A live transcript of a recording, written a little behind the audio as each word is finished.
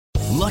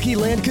Lucky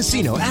Land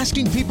Casino,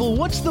 asking people,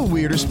 what's the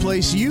weirdest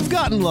place you've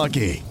gotten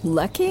lucky?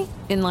 Lucky?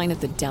 In line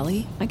at the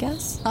deli, I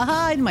guess?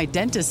 Aha, in my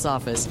dentist's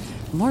office.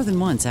 More than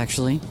once,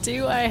 actually.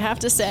 Do I have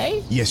to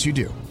say? Yes, you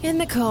do. In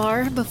the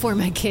car before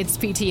my kids'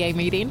 PTA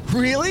meeting.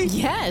 Really?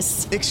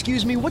 Yes.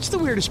 Excuse me, what's the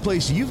weirdest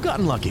place you've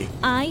gotten lucky?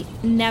 I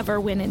never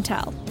win and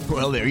tell.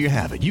 Well, there you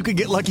have it. You can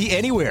get lucky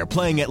anywhere,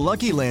 playing at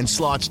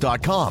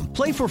LuckyLandSlots.com.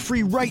 Play for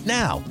free right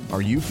now.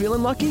 Are you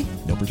feeling lucky?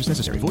 No purchase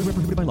necessary. Void where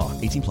prohibited by law.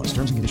 18 plus.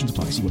 Terms and conditions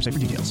apply. See website for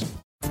details.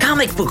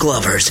 Comic book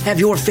lovers, have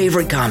your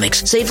favorite comics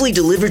safely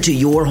delivered to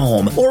your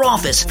home or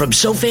office from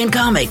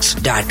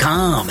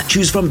SoFanComics.com.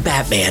 Choose from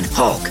Batman,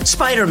 Hulk,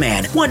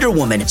 Spider-Man, Wonder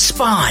Woman,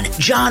 Spawn,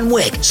 John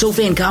Wick.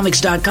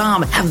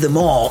 SoFanComics.com have them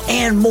all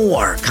and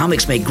more.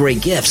 Comics make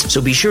great gifts,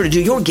 so be sure to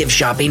do your gift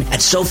shopping at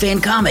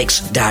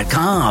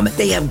SoFanComics.com.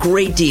 They have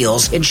great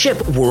deals and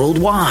ship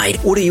worldwide.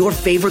 Order your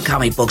favorite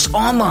comic books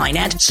online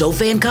at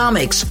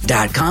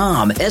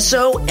SoFanComics.com.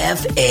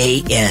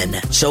 SOFAN.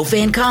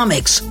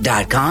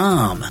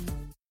 SoFanComics.com.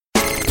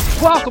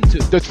 Welcome to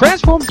the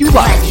Transform You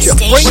Life Show,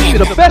 bringing you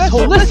the best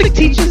holistic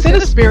teachings and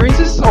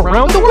experiences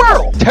around the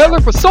world,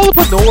 tailored for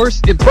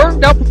solopreneurs and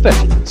burned out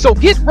professionals. So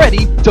get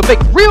ready to make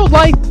real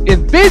life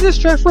and business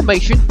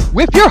transformation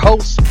with your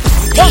host,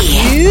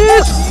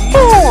 Marcus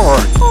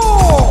Ford.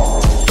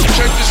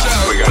 Check this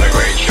out. We got a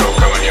great show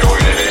coming your way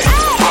today.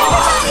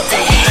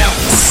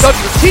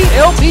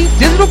 WTLB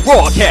Digital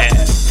Broadcast,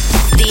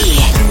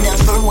 the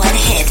 #1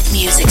 hit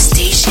music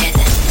station.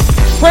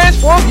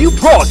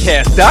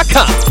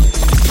 TransformYouBroadcast.com.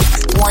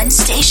 One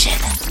station.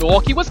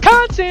 Milwaukee,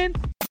 Wisconsin.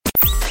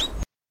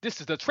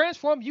 This is the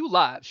Transform You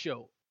Live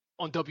Show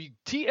on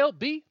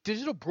WTLB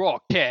Digital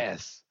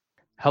Broadcast.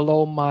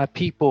 Hello, my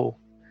people.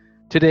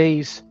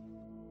 Today's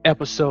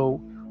episode,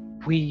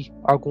 we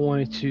are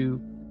going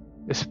to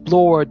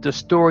explore the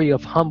story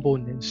of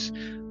humbleness.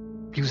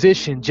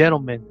 Musician,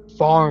 gentleman,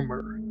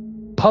 farmer,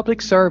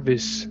 public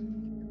service.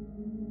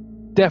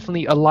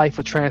 Definitely a life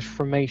of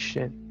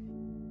transformation.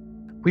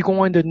 We're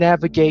going to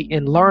navigate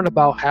and learn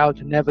about how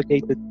to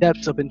navigate the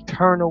depths of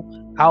internal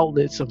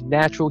outlets of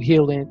natural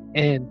healing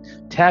and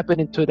tapping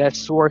into that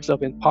source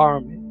of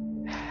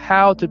empowerment.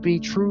 How to be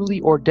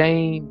truly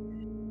ordained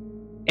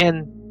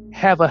and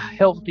have a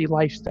healthy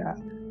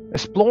lifestyle.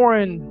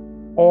 Exploring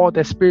all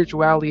that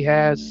spirituality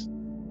has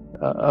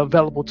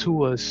available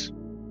to us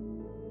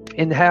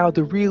and how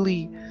to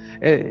really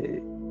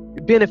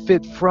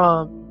benefit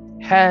from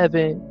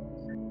having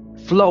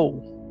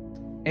flow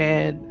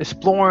and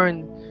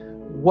exploring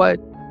what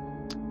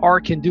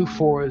art can do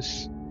for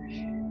us.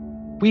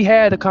 We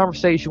had a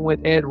conversation with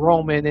Ed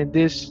Roman, and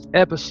this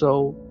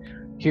episode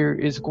here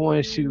is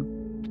going to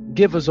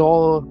give us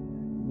all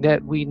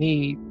that we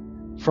need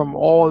from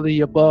all the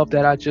above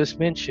that I just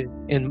mentioned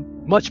and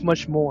much,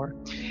 much more.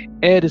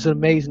 Ed is an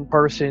amazing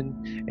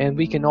person, and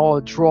we can all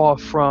draw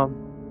from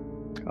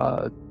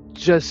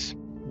just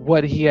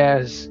what he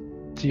has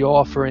to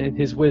offer in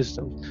his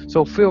wisdom.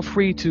 So feel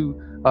free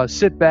to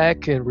sit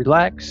back and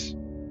relax.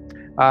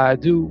 I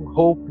do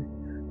hope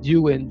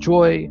you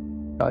enjoy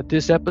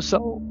this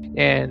episode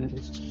and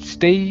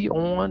stay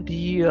on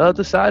the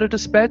other side of the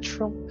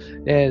spectrum,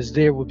 as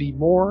there will be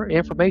more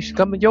information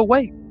coming your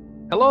way.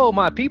 Hello,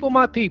 my people,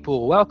 my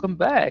people. Welcome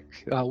back.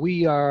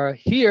 We are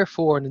here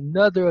for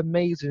another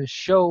amazing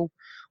show.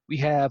 We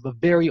have a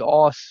very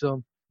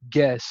awesome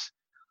guest.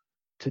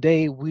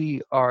 Today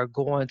we are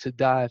going to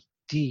dive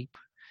deep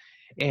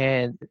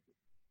and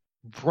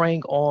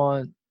bring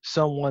on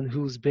someone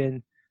who's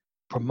been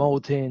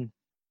promoting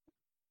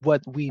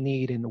what we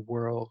need in the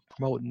world,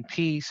 promoting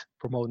peace,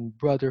 promoting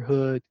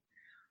brotherhood,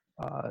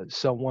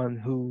 someone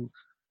who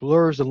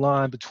blurs the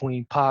line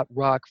between pop,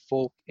 rock,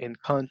 folk, and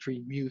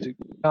country music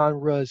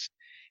genres.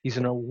 He's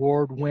an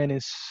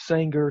award-winning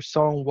singer,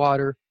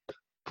 songwriter,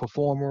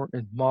 performer,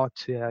 and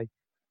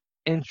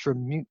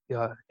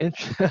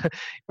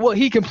well,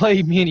 he can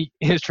play many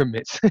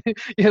instruments.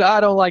 I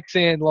don't like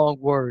saying long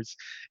words.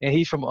 And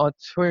he's from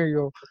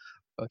Ontario,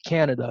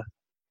 Canada,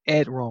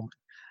 Ed Roman.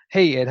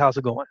 Hey, Ed, how's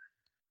it going?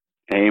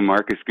 Hey,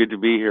 Marcus, good to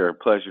be here. A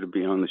pleasure to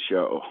be on the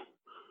show.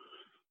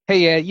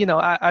 Hey, Ed,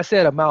 I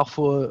said a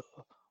mouthful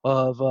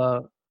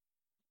of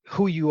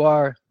who you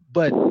are,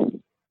 but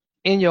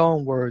in your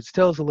own words,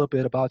 tell us a little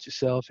bit about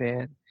yourself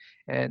and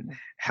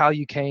how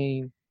you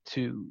came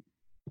to,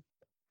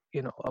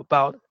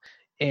 about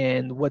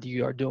and what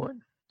you are doing.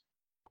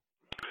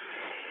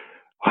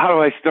 How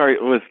do I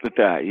start with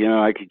that?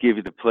 I could give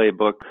you the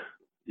playbook.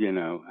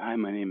 Hi,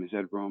 my name is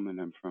Ed Roman.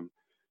 I'm from,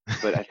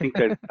 but I think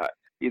that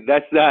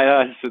that's not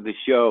us for the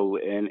show.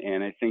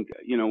 And I think,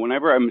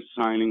 whenever I'm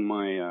signing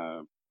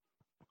my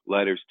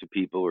letters to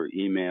people or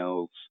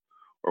emails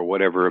or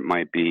whatever it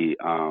might be,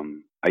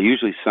 I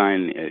usually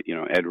sign,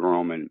 Ed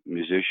Roman,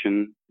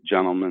 musician,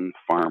 gentleman,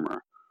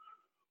 farmer.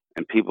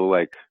 And people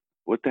like,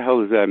 what the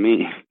hell does that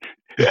mean?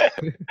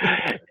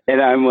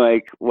 And I'm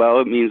like, well,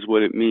 it means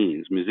what it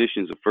means.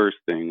 Musician's the first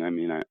thing. I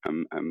mean, I've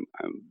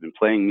been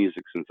playing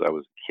music since I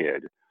was a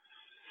kid,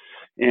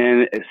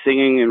 and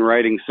singing and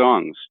writing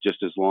songs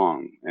just as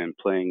long, and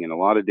playing in a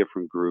lot of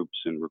different groups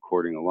and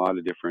recording a lot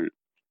of different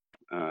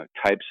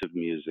types of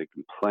music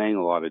and playing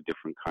a lot of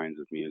different kinds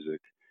of music,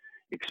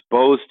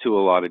 exposed to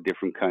a lot of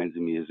different kinds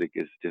of music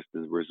is just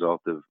as a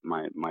result of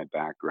my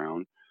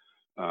background.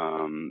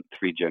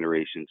 Three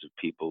generations of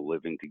people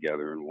living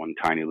together in one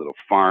tiny little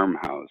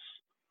farmhouse.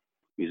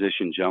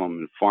 Musician,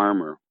 gentleman,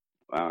 farmer.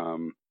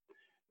 Um,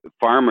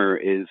 Farmer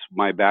is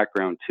my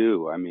background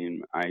too. I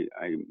mean,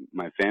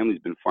 my family's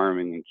been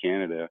farming in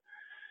Canada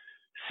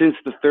since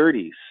the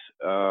 30s,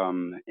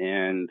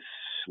 and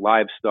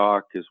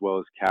livestock as well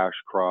as cash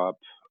crop.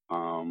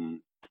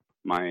 Um,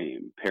 my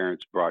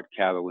parents brought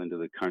cattle into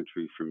the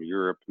country from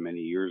Europe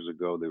many years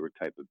ago. They were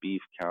type of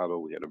beef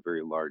cattle. We had a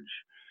very large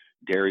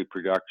dairy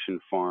production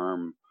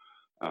farm.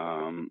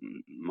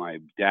 My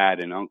dad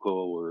and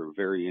uncle were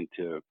very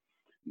into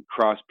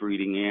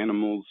crossbreeding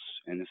animals,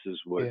 and this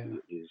is what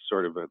is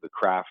sort of the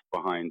craft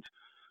behind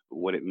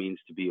what it means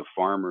to be a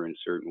farmer in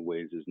certain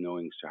ways, is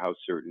knowing how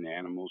certain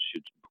animals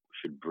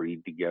should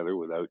breed together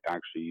without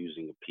actually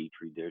using a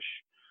petri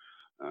dish.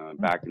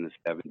 Back in the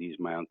 70s,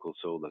 my uncle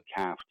sold a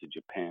calf to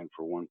Japan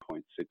for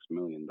 $1.6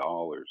 million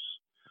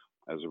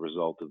as a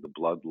result of the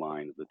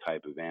bloodline of the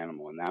type of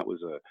animal, and that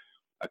was a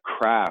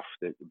craft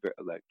that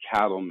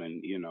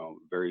cattlemen,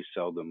 very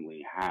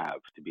seldomly have,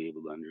 to be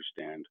able to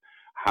understand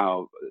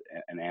how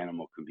an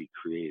animal can be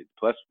created.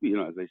 Plus,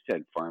 as I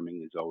said,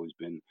 farming has always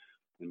been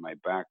in my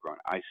background.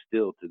 I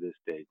still, to this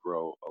day,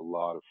 grow a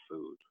lot of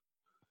food,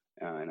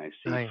 and I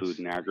see food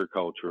and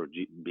agriculture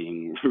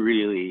being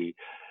really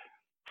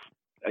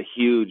a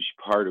huge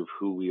part of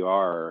who we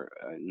are,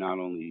 not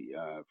only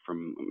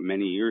from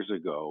many years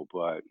ago,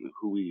 but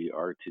who we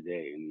are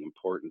today, and the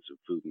importance of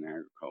food and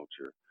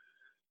agriculture.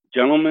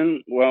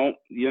 Gentlemen,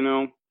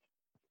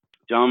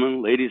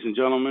 gentlemen, ladies and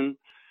gentlemen,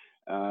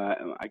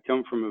 I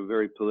come from a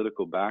very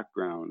political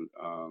background.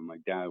 My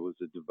dad was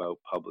a devout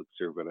public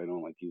servant. I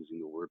don't like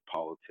using the word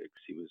politics.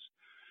 He was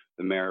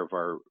the mayor of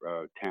our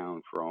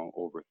town for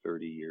over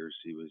 30 years.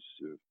 He was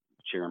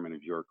chairman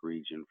of York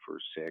Region for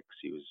 6.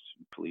 He was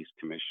police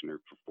commissioner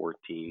for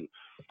 14.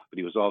 But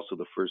he was also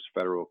the first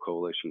federal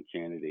coalition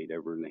candidate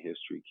ever in the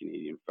history of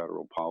Canadian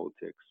federal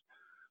politics,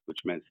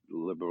 which meant the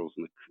Liberals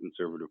and the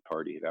Conservative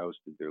Party had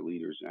ousted their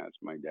leaders and asked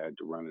my dad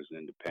to run as an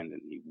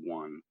independent, and he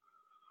won.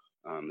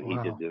 He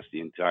did this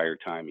the entire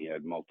time. He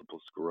had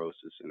multiple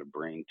sclerosis and a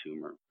brain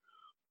tumor.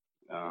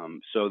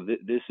 So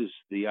this is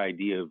the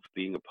idea of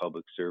being a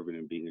public servant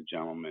and being a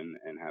gentleman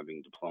and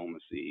having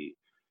diplomacy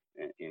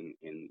in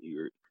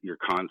your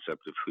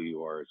concept of who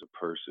you are as a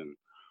person,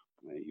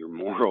 your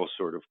moral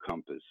sort of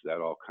compass.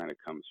 That all kind of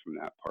comes from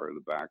that part of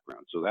the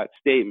background. So that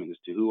statement as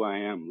to who I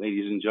am,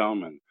 ladies and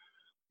gentlemen,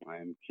 I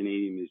am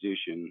Canadian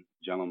musician,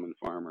 gentleman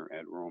farmer,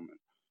 Ed Roman.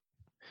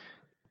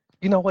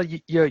 You know what?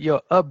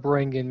 Your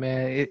upbringing,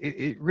 man,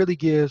 it really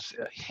gives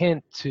a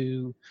hint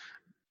to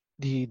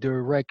the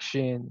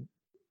direction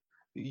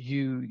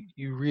you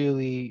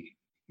really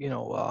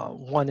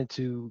wanted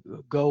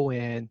to go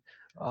in,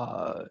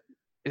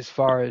 as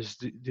far as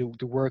the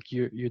work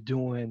you're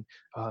doing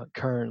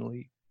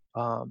currently.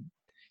 Um,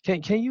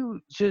 can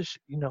you just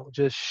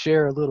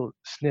share a little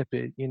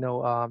snippet,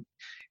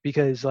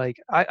 because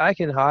like I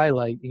can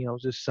highlight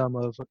just some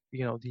of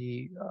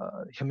the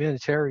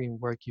humanitarian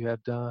work you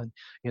have done,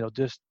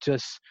 just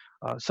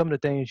some of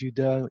the things you've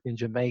done in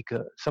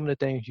Jamaica, some of the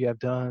things you have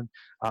done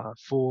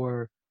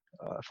for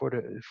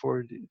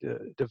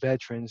the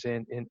veterans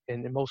and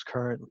most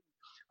currently.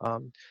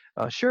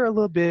 Share a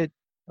little bit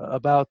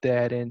about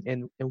that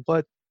and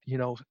what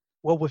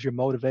what was your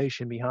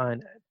motivation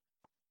behind that?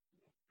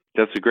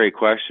 That's a great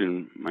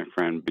question, my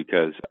friend,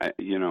 because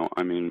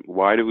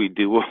why do we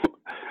do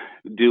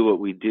what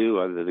we do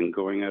other than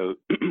going out,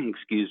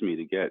 excuse me,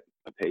 to get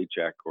a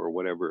paycheck or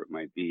whatever it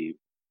might be?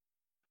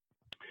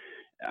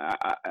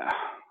 The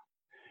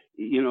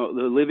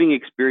living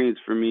experience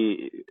for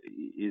me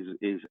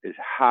is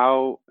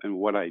how and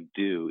what I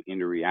do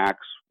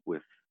interacts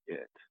with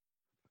it.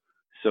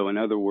 So, in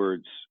other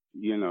words,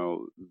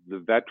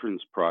 the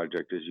Veterans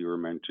Project, as you were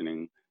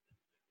mentioning,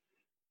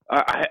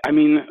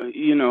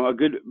 a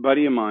good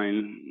buddy of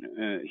mine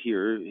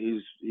here,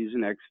 he's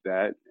an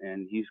ex-vet,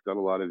 and he's got a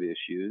lot of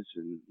issues,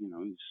 and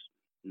he's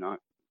not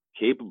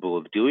capable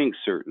of doing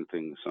certain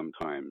things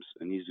sometimes,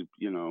 and he's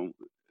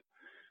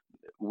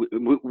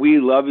we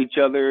love each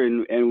other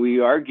and we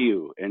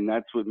argue, and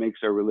that's what makes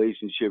our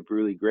relationship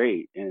really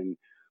great. And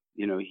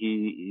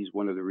he's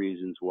one of the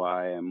reasons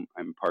why I'm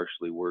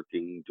partially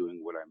doing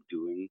what I'm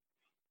doing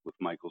with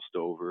Michael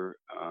Stover,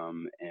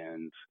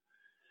 and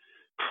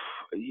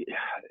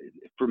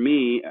for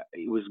me,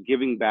 it was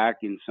giving back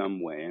in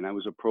some way. And I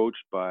was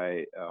approached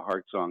by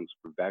Heart Songs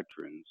for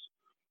Veterans.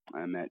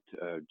 I met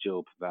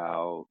Jill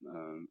Paval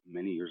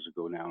many years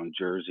ago now in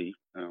Jersey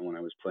when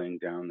I was playing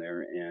down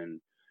there, and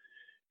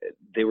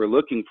they were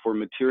looking for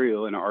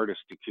material and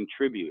artists to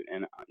contribute.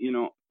 And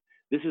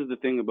this is the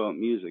thing about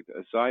music.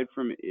 Aside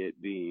from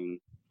it being,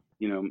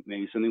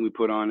 maybe something we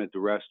put on at the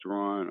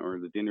restaurant or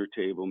the dinner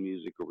table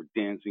music, or we're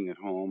dancing at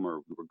home,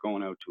 or we're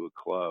going out to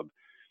a club,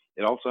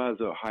 it also has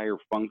a higher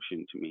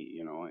function to me,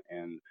 you know,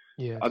 and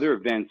Yes. other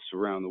events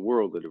around the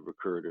world that have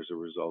occurred as a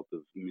result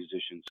of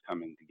musicians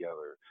coming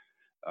together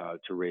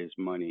to raise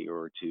money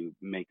or to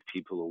make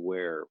people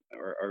aware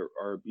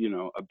are, you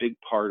know, a big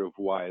part of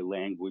why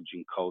language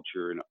and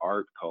culture and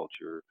art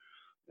culture,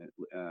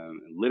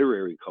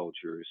 literary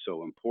culture is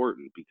so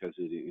important, because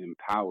it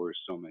empowers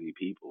so many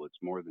people.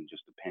 It's more than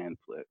just a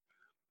pamphlet.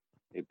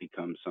 It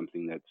becomes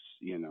something that's,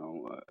 you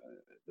know,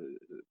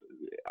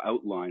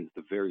 outlines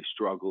the very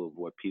struggle of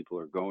what people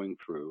are going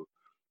through,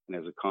 and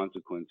as a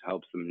consequence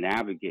helps them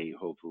navigate,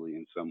 hopefully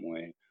in some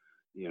way,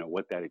 you know,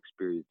 what that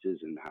experience is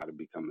and how to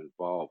become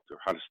involved or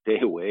how to stay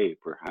away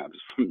perhaps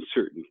from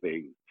certain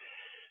things.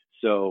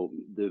 So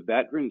the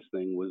veterans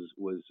thing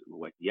was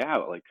like, yeah,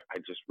 like I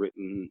just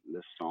written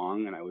this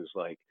song and I was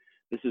like,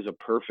 this is a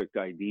perfect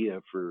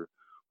idea for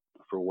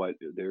what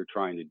they're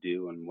trying to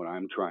do and what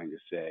I'm trying to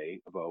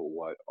say about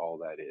what all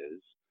that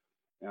is.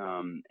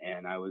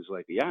 And I was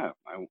like, yeah,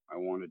 I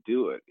want to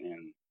do it.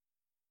 And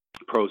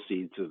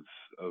proceeds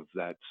of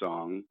that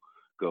song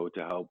go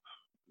to help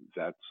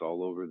vets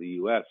all over the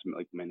U.S.,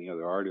 like many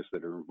other artists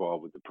that are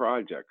involved with the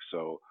project.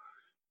 So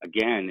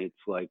again,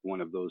 it's like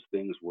one of those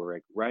things where,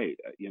 like, right,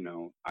 you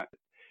know,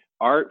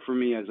 art for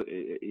me, as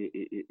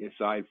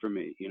aside from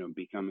it, you know,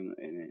 becoming,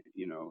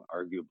 you know,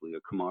 arguably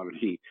a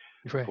commodity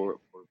Right.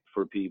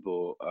 for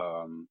people,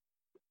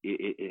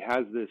 it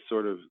has this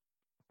sort of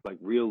like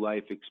real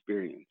life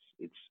experience.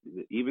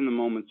 It's even the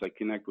moments I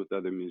connect with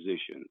other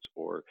musicians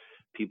or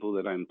people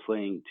that I'm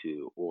playing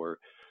to, or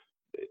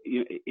you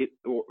know,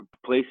 or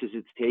places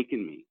it's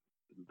taken me.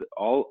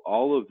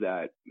 All of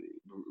that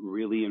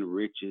really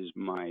enriches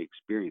my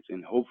experience,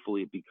 and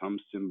hopefully it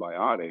becomes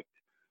symbiotic,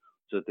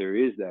 so that there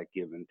is that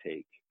give and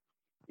take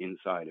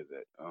inside of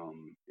it.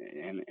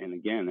 And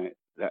again,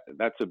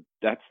 that's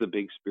the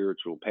big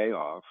spiritual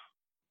payoff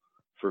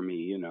for me.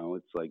 You know,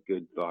 it's like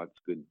good thoughts,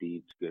 good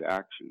deeds, good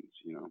actions.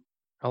 You know.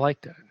 I like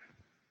that.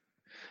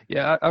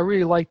 Yeah, I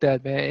really like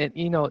that, man. And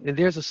you know, and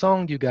there's a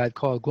song you got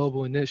called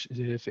Global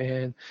Initiative,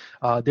 and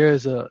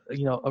there's a,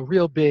 you know, a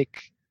real big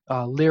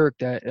lyric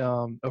that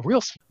a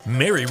real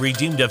Mary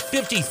redeemed a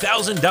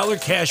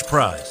 $50,000 cash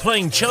prize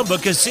playing Chumba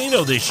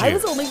Casino this year. I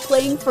was only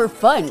playing for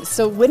fun,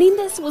 so winning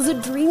this was a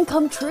dream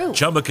come true.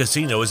 Chumba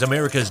Casino is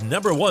America's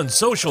 #1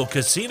 social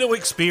casino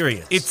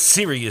experience. It's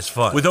serious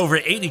fun. With over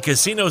 80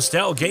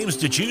 casino-style games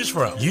to choose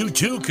from, you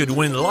too could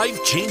win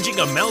life-changing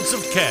amounts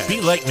of cash. Be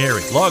like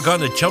Mary. Log on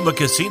to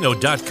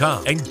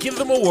ChumbaCasino.com and give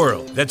them a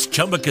whirl. That's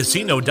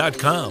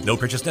ChumbaCasino.com. No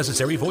purchase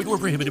necessary. Void where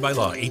prohibited by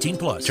law. 18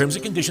 plus. Terms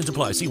and conditions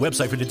apply. See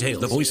website for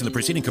details. The voice in the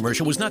preceding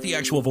commercial was not the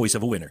actual voice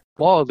of a winner.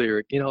 small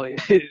lyric, you know,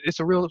 it's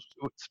a real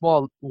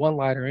small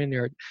one-liner in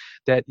there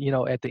that, you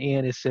know, at the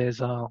end it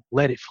says,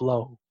 "Let it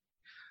flow."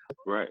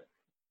 Right.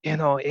 You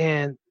know,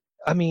 and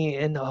I mean,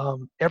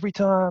 and every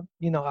time,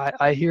 you know,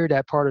 I hear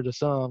that part of the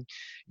song,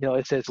 you know,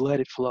 it says "Let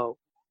it flow."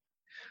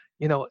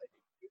 You know,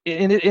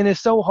 and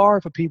it's so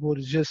hard for people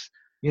to just,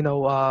 you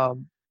know,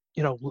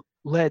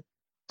 let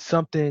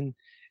something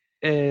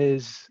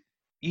as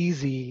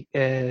easy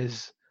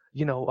as,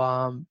 you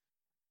know,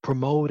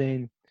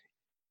 promoting,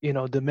 you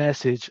know, the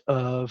message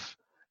of,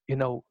 you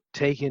know,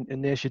 taking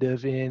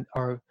initiative in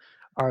our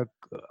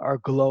our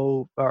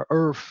globe, our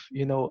earth,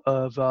 you know,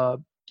 of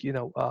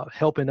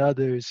helping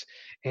others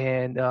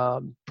and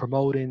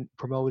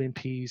promoting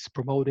peace,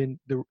 promoting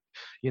the,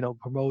 you know,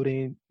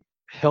 promoting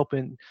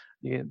helping,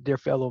 you know, their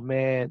fellow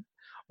man,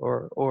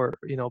 or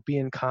you know,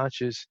 being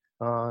conscious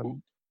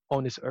on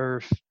this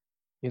earth,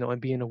 you know,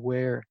 and being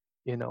aware,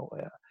 you know,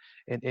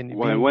 and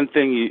Well, being, one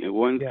thing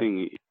yeah,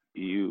 thing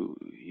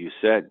you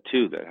said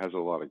too that has a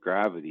lot of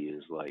gravity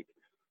is like,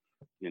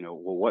 you know,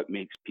 well, what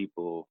makes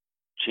people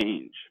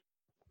change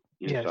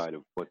yes, inside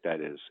of what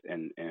that is,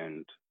 and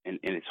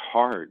it's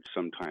hard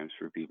sometimes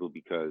for people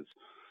because,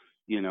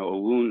 you know, a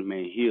wound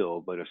may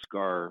heal, but a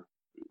scar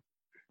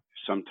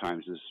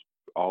sometimes is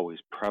always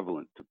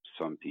prevalent to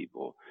some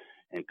people,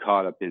 and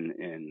caught up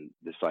in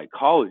the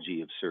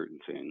psychology of certain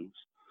things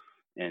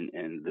and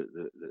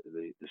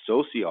the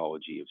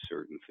sociology of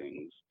certain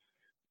things.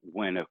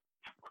 When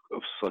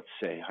let's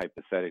say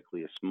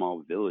hypothetically a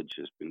small village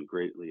has been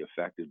greatly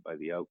affected by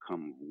the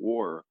outcome of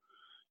war,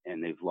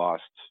 and they've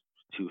lost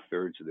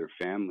two-thirds of their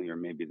family or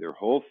maybe their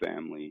whole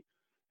family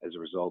as a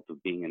result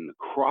of being in the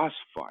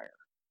crossfire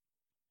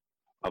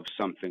of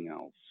something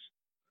else,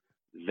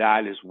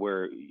 that is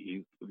where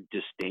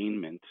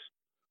disdainment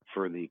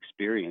for the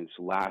experience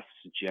lasts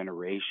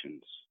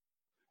generations.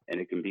 And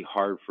it can be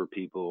hard for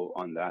people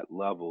on that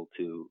level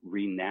to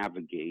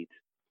re-navigate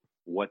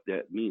what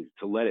that means.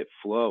 To let it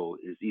flow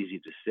is easy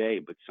to say,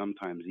 but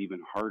sometimes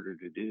even harder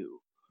to do.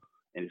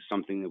 And it's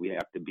something that we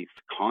have to be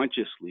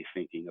consciously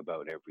thinking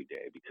about every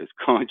day, because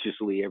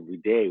consciously every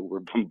day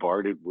we're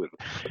bombarded with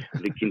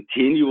the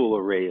continual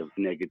array of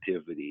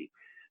negativity,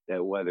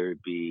 that whether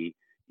it be,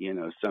 you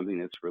know, something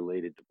that's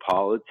related to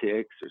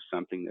politics or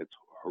something that's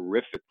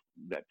horrific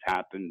that's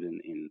happened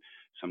in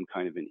some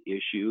kind of an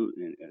issue,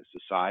 in a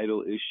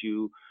societal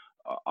issue,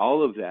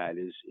 all of that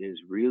is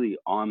really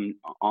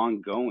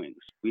ongoing.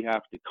 So we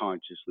have to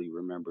consciously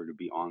remember to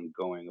be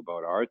ongoing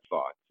about our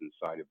thoughts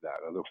inside of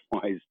that.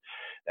 Otherwise,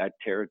 that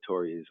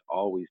territory is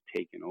always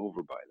taken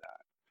over by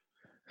that.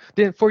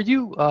 Then for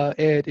you,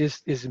 Ed,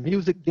 is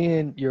music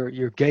then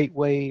your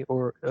gateway,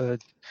 or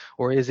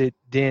is it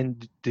then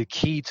the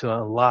key to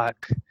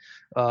unlock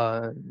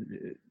uh,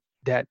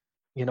 that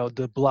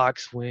the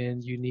blocks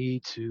when you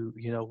need to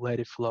let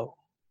it flow?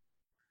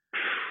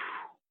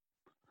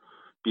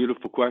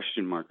 Beautiful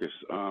question, Marcus.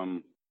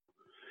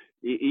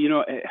 You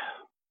know,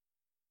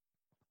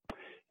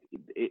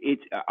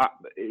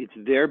 it's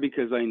there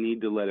because I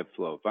need to let it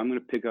flow. If I'm going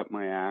to pick up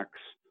my axe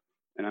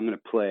and I'm going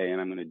to play and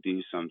I'm going to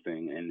do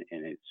something and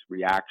it's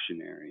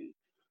reactionary,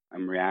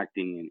 I'm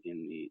reacting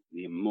in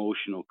the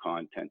emotional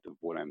content of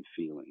what I'm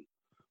feeling,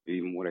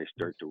 even what I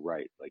start to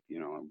write. Like,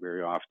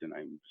 very often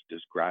I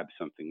just grab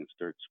something and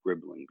start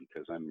scribbling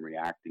because I'm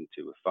reacting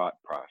to a thought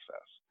process.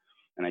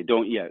 And I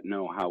don't yet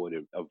know how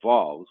it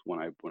evolves when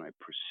I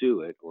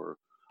pursue it, or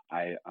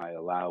I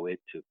allow it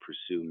to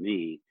pursue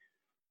me.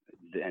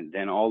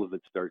 Then all of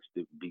it starts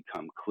to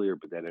become clear.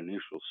 But that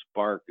initial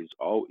spark is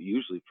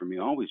usually for me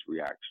always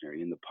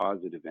reactionary, in the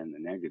positive and the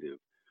negative.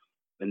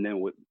 And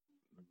then what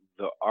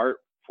the art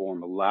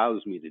form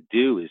allows me to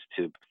do is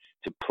to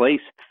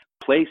place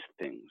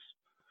things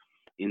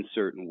in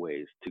certain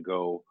ways, to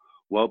go,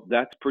 well,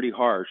 that's pretty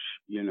harsh.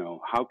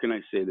 How can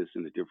I say this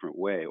in a different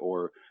way?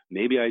 Or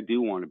maybe I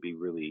do want to be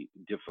really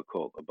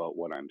difficult about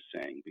what I'm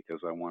saying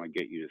because I want to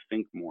get you to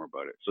think more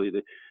about it. So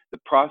the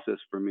process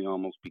for me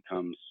almost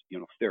becomes,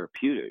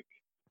 therapeutic,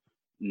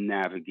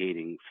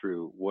 navigating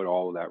through what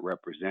all of that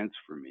represents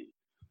for me.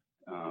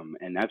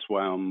 And that's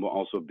why I'm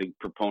also a big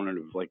proponent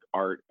of like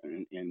art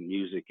and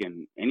music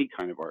and any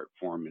kind of art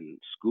form and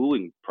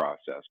schooling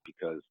process,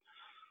 because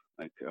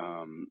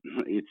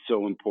it's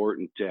so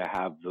important to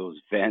have those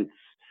vents,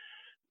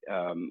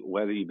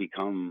 whether you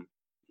become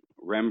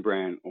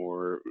Rembrandt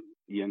or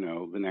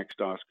the next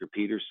Oscar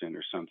Peterson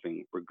or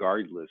something.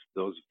 Regardless,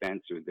 those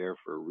vents are there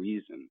for a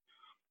reason,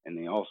 and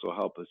they also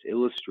help us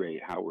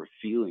illustrate how we're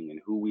feeling and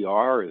who we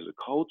are as a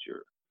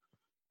culture.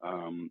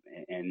 And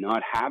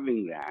not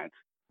having that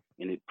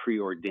and it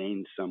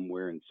preordained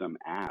somewhere in some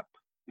app,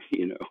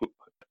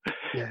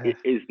 Yeah.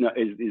 is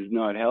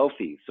not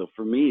healthy. So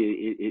for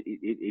me,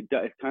 it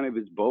kind of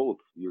is both.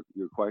 Your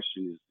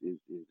question is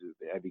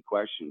a heavy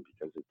question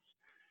because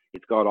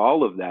it's got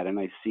all of that, and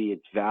I see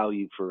its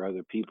value for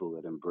other people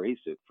that embrace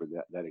it for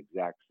that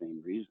exact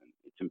same reason.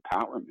 It's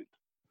empowerment.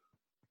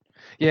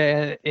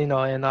 Yeah, and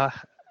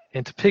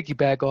to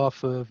piggyback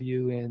off of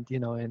you, and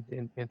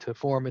and to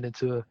form it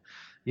into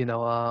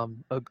a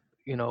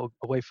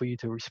way for you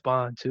to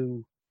respond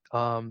to,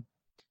 um,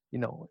 you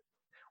know,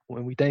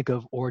 when we think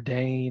of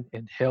ordained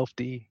and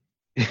healthy,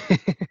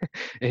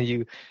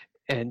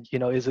 and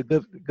is a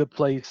good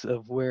place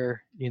of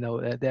where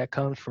that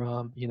comes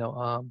from. We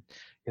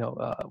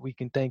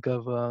can think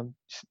of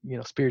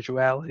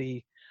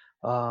spirituality,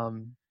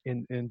 in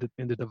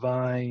the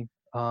divine,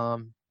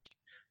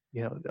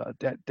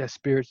 that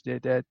spirit,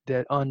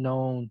 that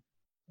unknown,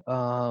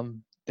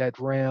 that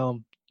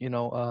realm,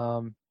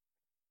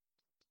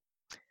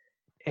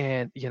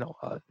 and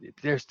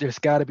there's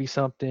got to be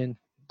something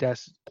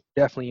that's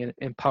definitely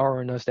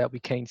empowering us that we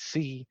can't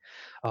see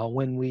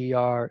when we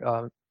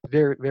are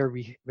very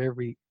very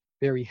very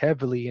very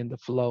heavily in the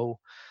flow,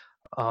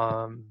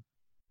 um,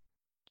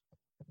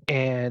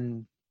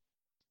 and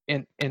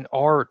in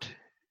art,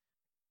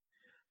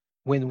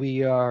 when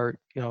we are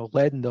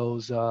letting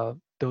those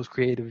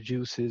creative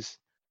juices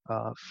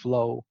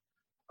flow.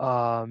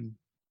 um,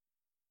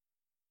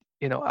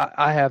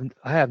 I have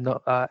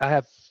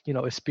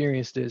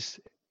experienced this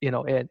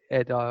at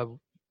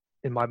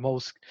in my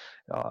most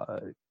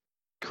uh,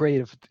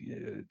 creative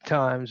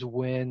times,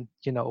 when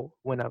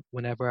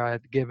whenever I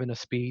had given a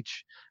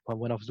speech, or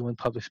when I was doing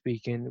public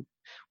speaking,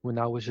 when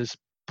I was just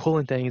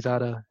pulling things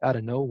out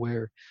of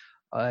nowhere.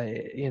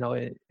 I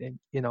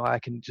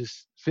can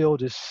just feel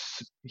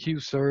this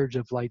huge surge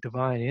of like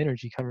divine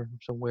energy coming from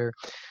somewhere.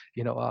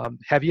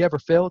 Have you ever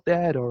felt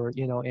that? Or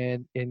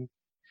and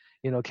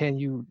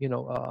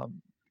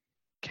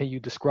can you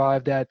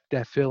describe that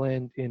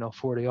feeling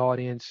for the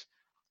audience?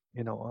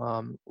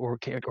 Or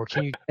can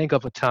you think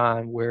of a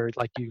time where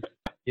like you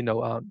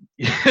know or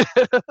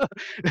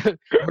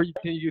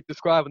can you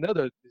describe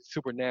another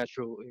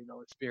supernatural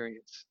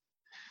experience?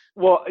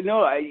 Well,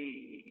 no,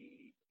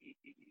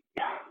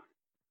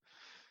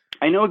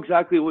 I know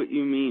exactly what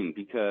you mean,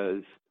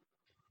 because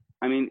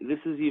I mean, this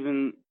is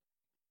even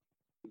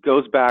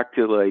goes back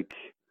to like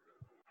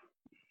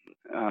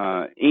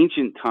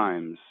ancient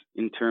times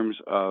in terms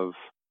of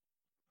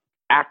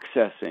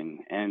accessing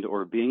and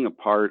or being a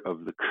part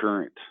of the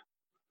current,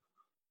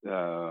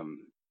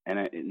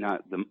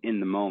 not the in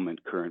the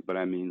moment current, but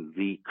I mean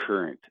the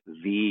current,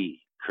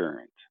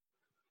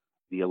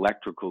 the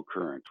electrical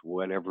current,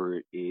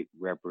 whatever it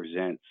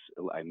represents.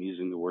 I'm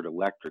using the word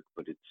electric,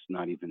 but it's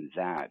not even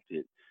that.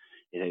 It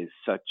has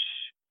such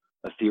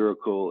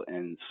ethereal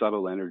and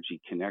subtle energy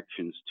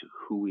connections to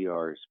who we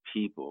are as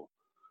people.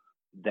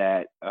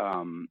 that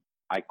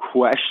I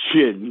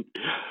question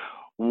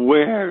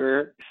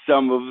where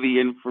some of the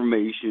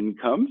information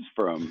comes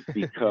from,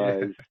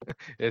 because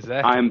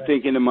Exactly. I'm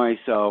thinking to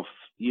myself,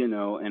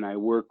 and I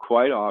work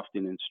quite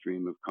often in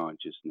stream of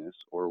consciousness,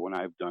 or when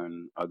I've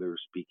done other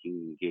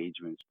speaking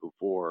engagements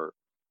before,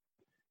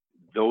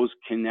 those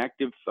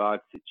connective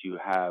thoughts that you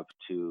have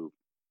to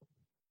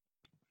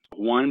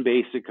one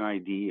basic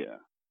idea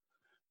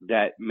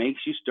that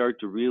makes you start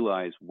to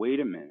realize, wait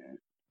a minute,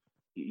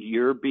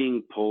 you're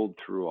being pulled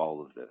through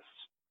all of this.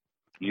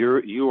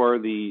 You are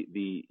in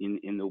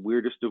the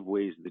weirdest of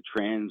ways, the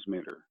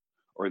transmitter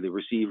or the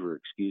receiver,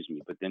 excuse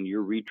me, but then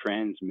you're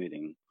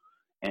retransmitting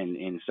and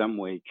in some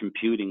way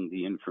computing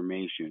the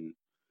information,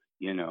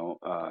 and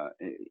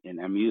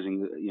I'm using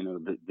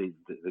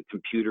the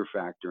computer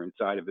factor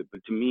inside of it,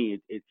 but to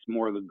me it's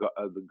more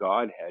the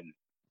Godhead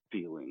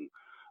feeling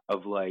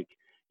of like,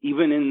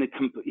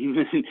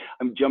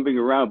 I'm jumping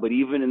around, but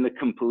even in the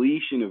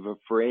completion of a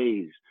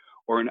phrase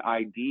or an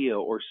idea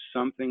or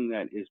something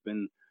that has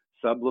been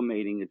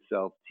sublimating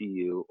itself to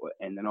you,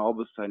 and then all of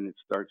a sudden it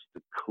starts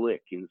to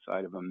click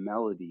inside of a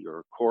melody or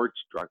a chord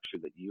structure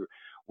that you're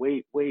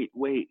wait,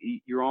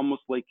 you're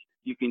almost like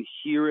you can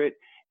hear it,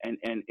 and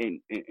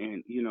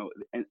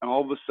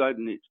all of a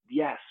sudden it's,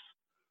 yes,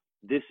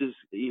 this is,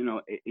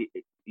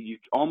 you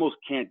almost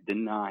can't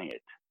deny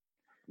it.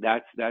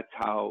 That's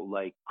how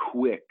like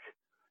quick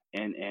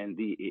and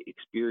the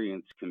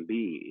experience can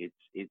be.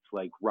 It's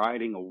like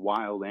riding a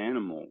wild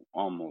animal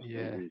almost,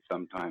 and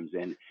sometimes,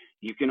 and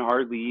you can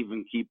hardly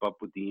even keep up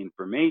with the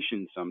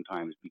information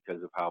sometimes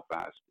because of how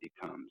fast it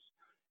comes.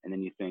 And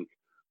then you think,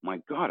 my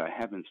God, I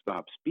haven't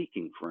stopped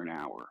speaking for an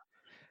hour.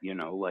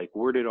 Like,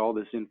 where did all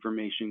this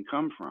information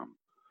come from?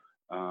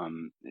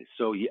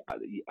 So yeah,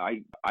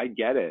 I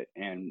get it,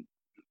 and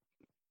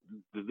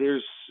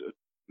this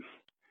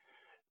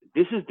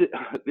is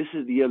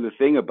the other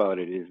thing about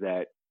it, is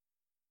that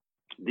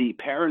the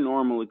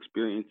paranormal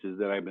experiences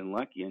that I've been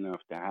lucky enough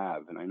to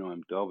have, and I know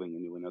I'm delving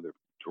into another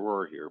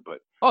drawer here,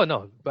 but oh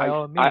no, by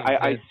all means,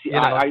 I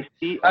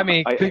see. I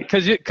mean,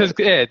 because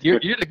Ed, you're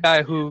the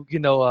guy who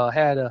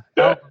had an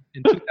album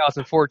in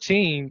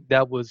 2014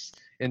 that was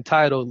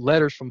entitled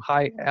 "Letters from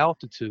High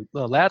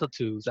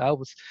Latitudes." I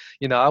was,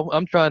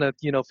 I'm trying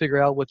to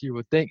figure out what you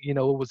would think,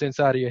 what was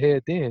inside of your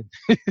head then.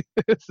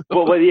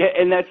 Well, yeah,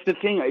 and that's the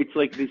thing. It's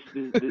like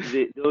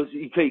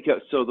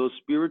those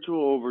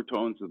spiritual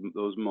overtones of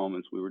those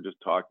moments we were just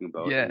talking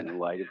about, in the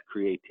light of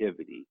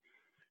creativity,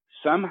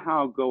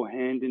 somehow go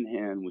hand in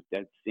hand with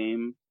that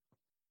same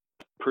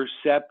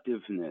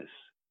perceptiveness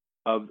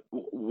of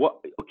what,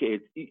 okay,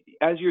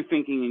 as you're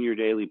thinking in your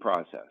daily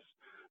process,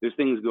 there's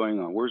things going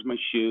on. Where's my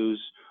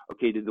shoes?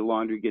 Okay, did the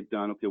laundry get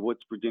done? Okay,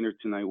 what's for dinner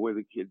tonight? Where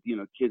the kids,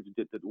 kids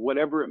did that,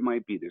 whatever it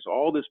might be. There's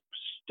all this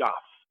stuff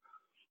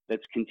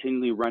that's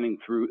continually running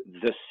through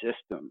the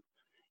system.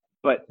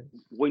 But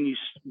when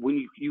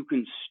you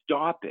can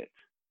stop it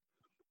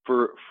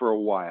for a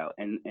while,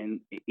 and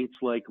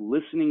it's like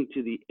listening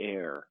to the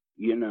air,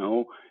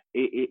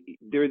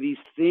 there are these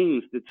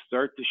things that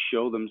start to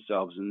show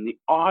themselves in the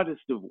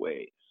oddest of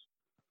ways,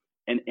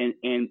 and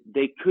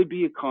they could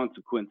be a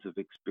consequence of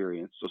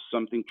experience. So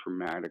something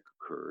traumatic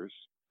occurs,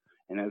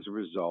 and as a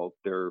result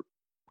there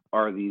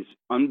are these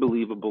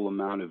unbelievable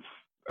amount of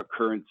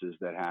occurrences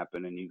that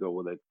happen, and you go,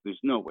 well, there's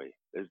no way,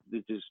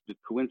 there's just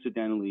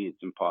coincidentally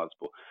it's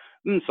impossible.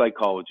 And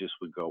psychologists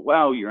would go,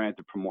 well, you're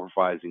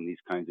anthropomorphizing these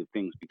kinds of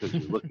things because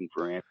you're looking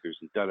for answers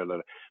and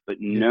da-da-da. But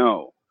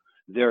no,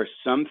 there are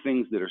some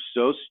things that are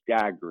so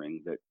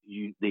staggering that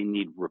they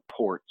need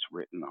reports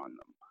written on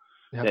them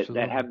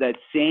that have that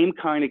same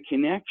kind of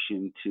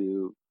connection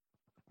to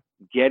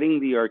getting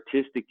the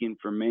artistic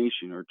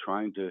information or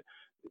trying to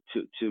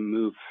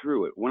move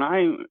through it. When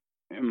I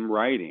am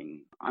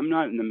writing, I'm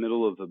not in the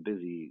middle of a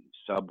busy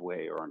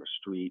subway or on a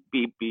street,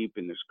 beep, beep,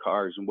 and there's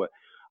cars and what.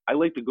 I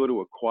like to go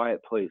to a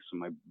quiet place so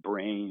my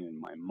brain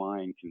and my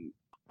mind can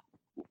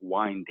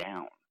wind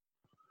down.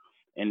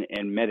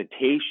 And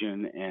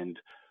meditation and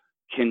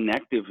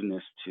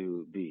connectiveness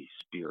to the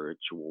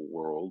spiritual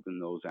world and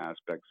those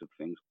aspects of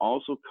things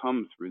also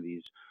come through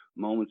these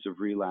moments of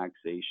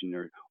relaxation,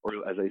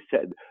 or as I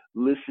said,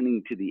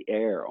 listening to the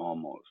air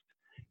almost.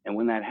 And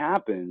when that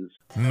happens...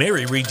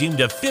 Mary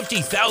redeemed a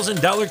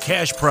 $50,000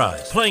 cash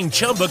prize playing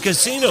Chumba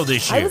Casino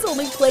this year. I was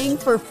only playing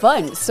for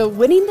fun, so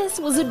winning this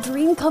was a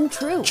dream come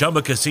true.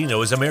 Chumba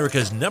Casino is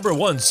America's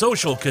 #1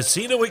 social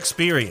casino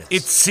experience.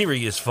 It's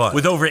serious fun.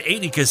 With over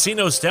 80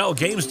 casino-style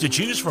games to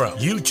choose from,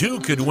 you too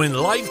could win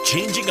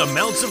life-changing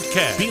amounts of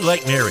cash. Be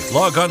like Mary.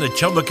 Log on to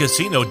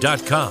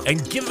ChumbaCasino.com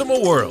and give them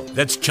a whirl.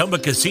 That's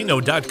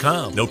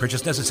ChumbaCasino.com. No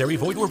purchase necessary.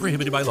 Void where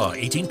prohibited by law.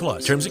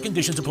 18+. Terms and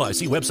conditions apply.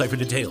 See website for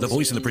details. The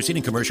voice in the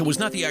preceding commercial was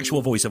not the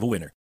actual voice of a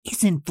winner.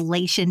 Is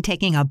inflation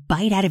taking a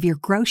bite out of your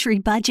grocery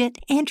budget?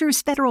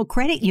 Andrews Federal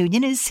Credit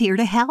Union is here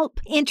to help.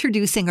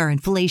 Introducing our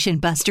Inflation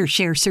Buster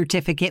Share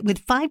Certificate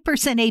with 5%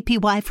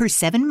 APY for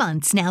 7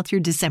 months now through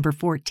December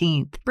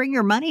 14th. Bring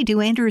your money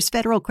to Andrews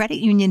Federal Credit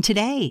Union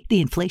today.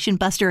 The Inflation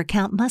Buster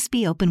account must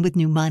be open with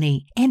new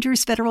money.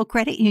 Andrews Federal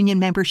Credit Union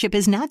membership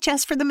is not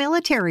just for the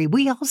military.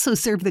 We also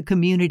serve the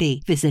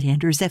community. Visit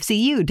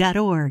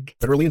andrewsfcu.org.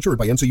 Federally insured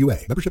by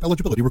NCUA. Membership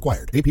eligibility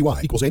required.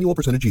 APY equals annual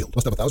percentage yield.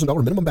 Must have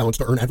 $1,000 minimum balance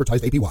to earn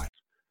advertised APY.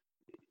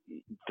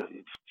 It's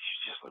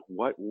just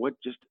like what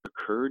just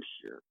occurred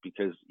here,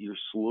 because you're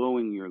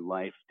slowing your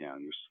life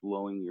down, you're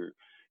slowing your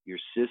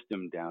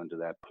system down to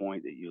that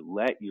point that you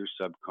let your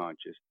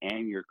subconscious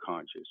and your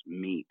conscious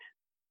meet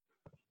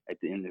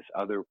in this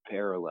other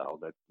parallel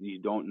that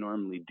you don't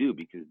normally do,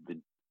 because the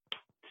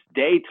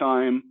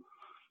daytime,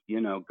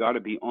 got to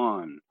be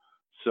on.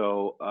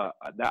 So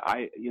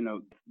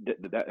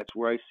that's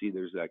where I see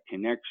there's that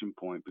connection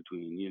point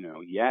between,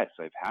 yes,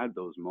 I've had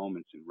those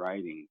moments in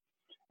writing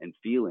and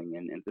feeling,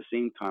 and at the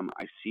same time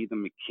I see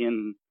them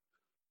akin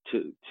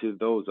to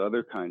those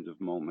other kinds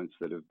of moments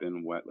that have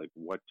been what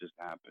just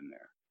happened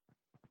there.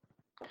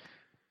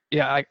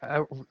 Yeah,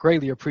 I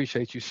greatly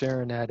appreciate you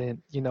sharing that, and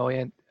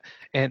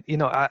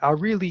I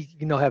really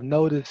have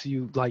noticed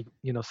you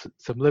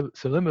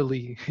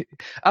subliminally.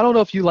 I don't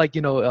know if you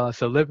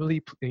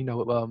subliminally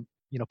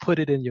put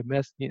it in your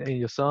in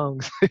your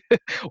songs,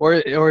 or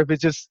if it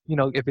just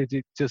if it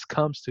just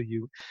comes to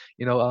you,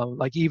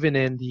 like even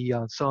in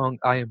the song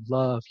 "I Am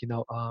Love,"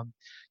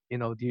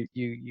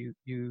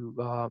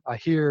 I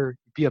hear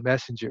 "Be a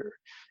Messenger,"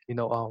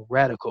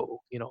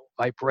 radical,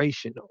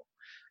 vibrational,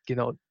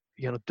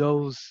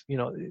 those,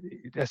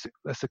 that's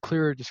a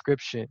clearer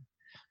description,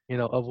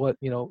 of what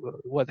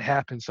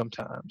happens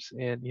sometimes.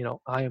 And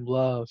I am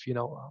love.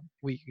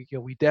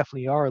 We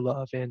definitely are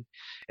love, and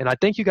I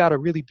think you got to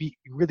really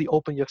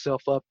open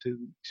yourself up to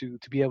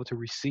be able to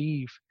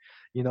receive,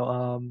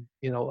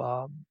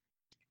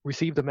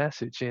 receive the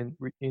message, and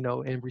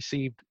and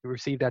receive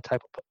that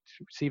type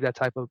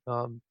of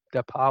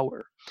that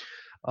power,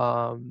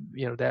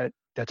 that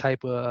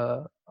type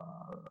of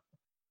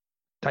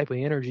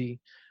energy,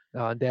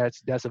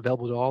 that's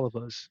available to all of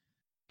us.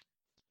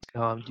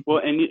 Well,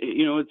 and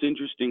it's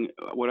interesting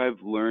what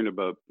I've learned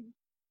about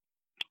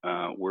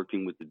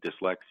working with the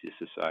Dyslexia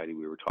Society.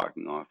 We were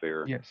talking off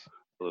air a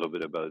little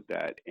bit about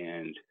that,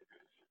 and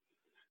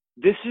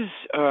this is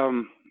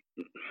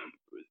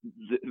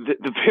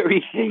the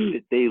very thing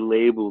that they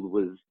labeled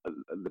was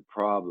the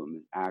problem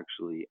is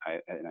actually,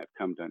 and I've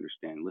come to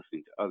understand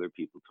listening to other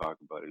people talk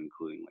about it,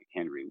 including like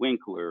Henry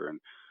Winkler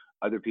and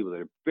other people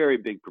that are very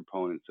big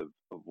proponents of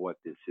what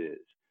this is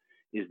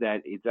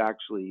that it's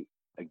actually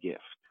a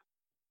gift.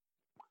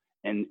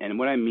 And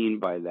what I mean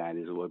by that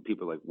is what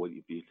people are like, what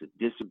if it's a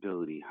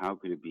disability, how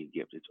could it be a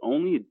gift? It's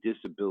only a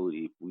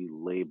disability if we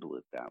label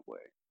it that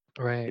way.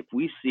 Right. If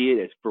we see it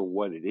as for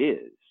what it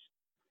is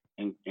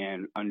and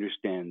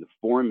understand the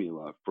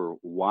formula for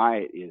why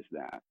it is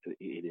that,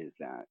 it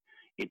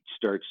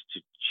starts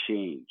to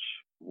change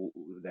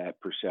that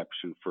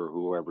perception for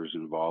whoever's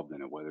involved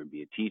in it, whether it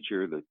be a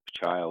teacher, the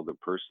child, the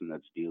person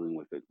that's dealing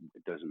with it,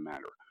 it doesn't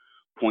matter.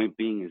 Point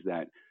being is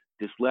that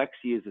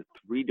dyslexia is a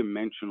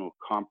three-dimensional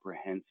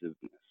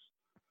comprehensiveness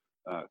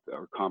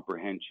or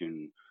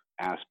comprehension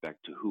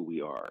aspect to who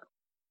we are.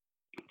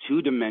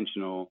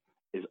 Two-dimensional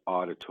is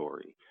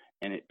auditory,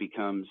 and it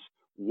becomes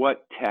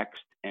what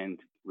text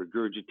and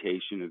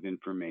regurgitation of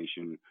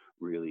information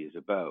really is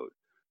about.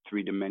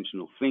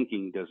 Three-dimensional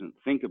thinking doesn't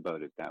think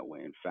about it that way.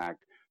 In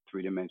fact,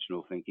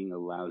 three-dimensional thinking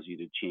allows you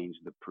to change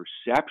the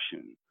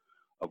perception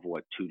of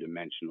what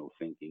two-dimensional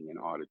thinking and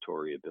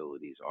auditory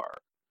abilities are.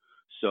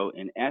 So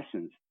in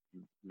essence,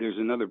 there's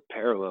another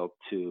parallel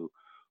to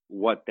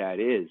what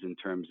that is in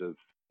terms of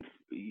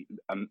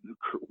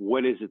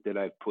what is it that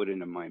I've put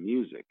into my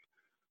music.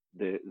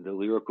 The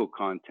lyrical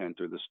content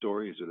or the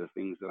stories or the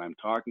things that I'm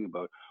talking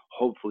about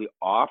hopefully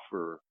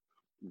offer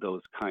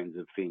those kinds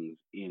of things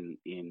in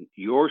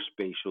your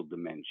spatial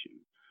dimension.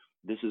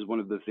 This is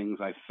one of the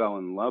things I fell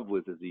in love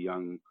with as a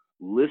young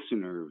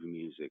listener of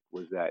music,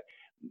 was that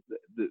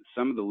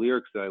some of the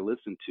lyrics that I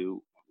listened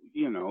to,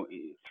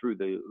 through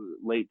the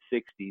late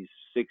 60s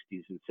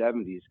and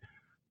 70s,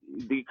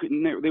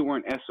 they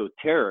weren't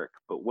esoteric,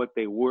 but what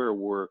they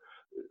were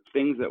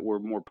things that were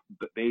more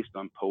based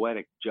on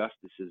poetic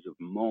justices of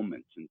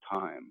moments in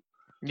time.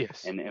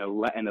 Yes. And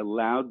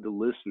allowed the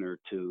listener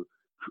to,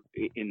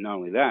 and not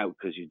only that,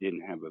 because you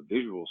didn't have a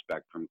visual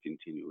spectrum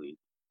continually,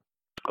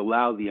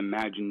 allow the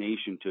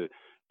imagination to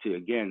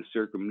again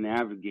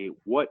circumnavigate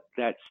what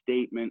that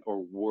statement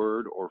or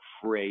word or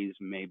phrase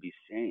may be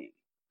saying.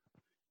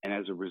 And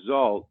as a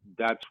result,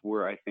 that's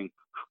where I think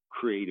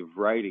creative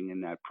writing in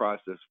that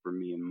process for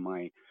me and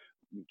my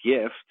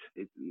gift,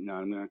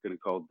 I'm not going to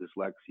call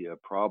dyslexia a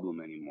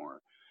problem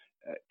anymore,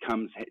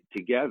 comes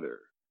together,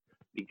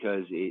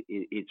 because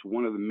it's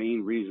one of the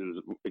main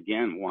reasons,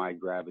 again, why I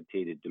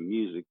gravitated to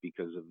music,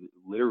 because of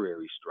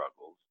literary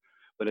struggles.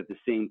 But at the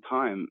same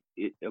time,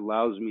 it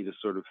allows me to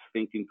sort of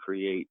think and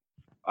create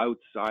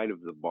outside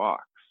of the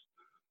box.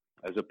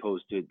 as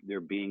opposed to there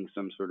being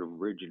some sort of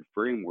rigid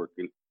framework.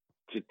 And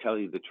to tell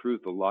you the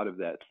truth, a lot of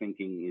that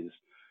thinking is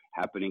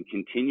happening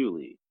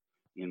continually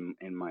in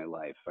my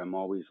life. I'm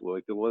always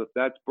like, well, if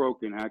that's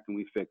broken, how can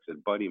we fix it?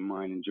 A buddy of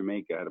mine in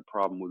Jamaica had a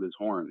problem with his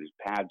horn. His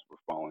pads were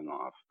falling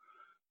off.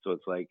 So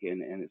it's like,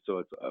 so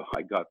it's,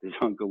 I got this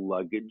hunk of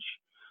luggage.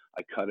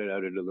 I cut it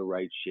out into the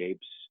right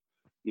shapes.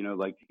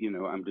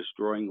 I'm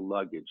destroying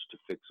luggage to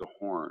fix a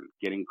horn,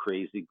 getting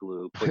crazy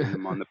glue, putting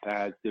them on the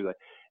pads,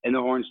 and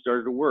the horn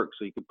started to work.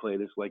 So he could play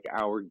this like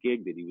hour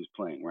gig that he was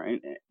playing,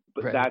 right?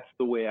 But Right. that's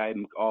the way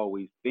I'm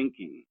always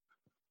thinking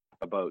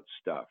about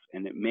stuff,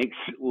 and it makes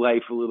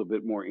life a little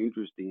bit more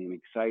interesting and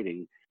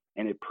exciting,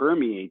 and it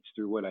permeates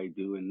through what I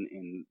do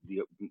in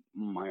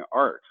my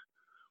art.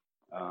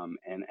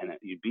 And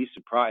you'd be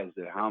surprised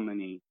at how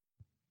many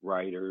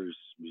writers,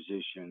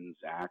 musicians,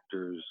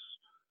 actors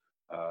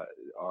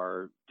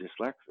are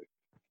dyslexic.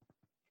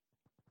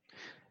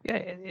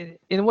 Yeah,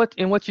 and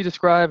what you're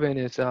describing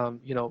is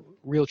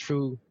real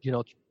true,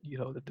 the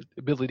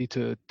ability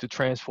to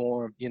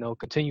transform,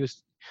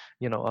 continuous,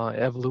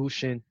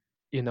 evolution,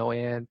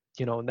 and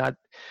not,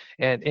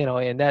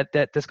 and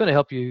that's going to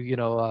help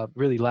you,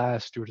 really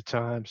last through the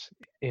times,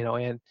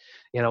 and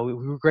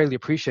we greatly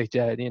appreciate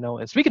that,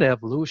 and speaking of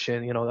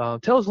evolution,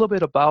 tell us a little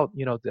bit about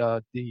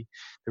the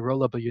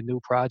roll up of your new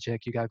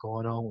project you got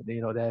going on,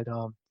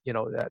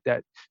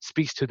 that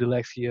speaks to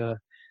dyslexia.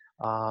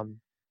 um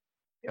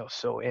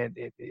so and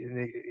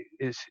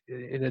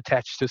it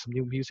attached to some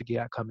new music you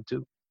got coming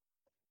too.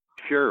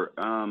 Sure.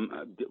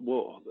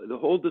 Well, the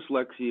whole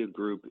dyslexia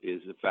group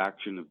is a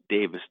faction of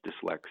Davis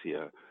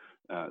Dyslexia,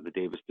 the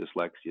Davis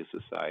Dyslexia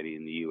Society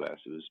in the U.S.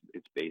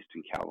 It's based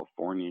in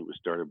California. It was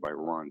started by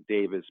Ron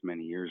Davis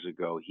many years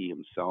ago. He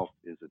himself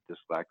is a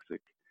dyslexic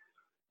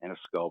and a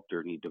sculptor,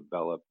 and he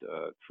developed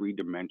a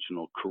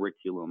three-dimensional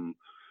curriculum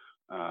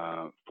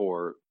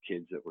for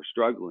kids that were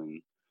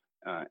struggling,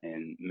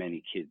 and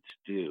many kids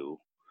do.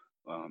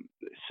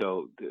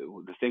 So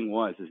the thing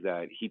is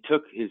that he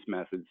took his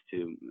methods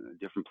to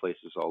different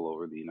places all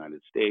over the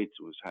United States.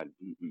 Had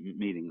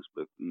meetings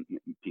with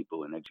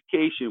people in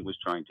education. Was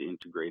trying to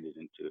integrate it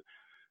into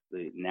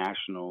the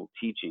national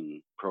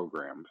teaching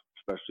program,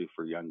 especially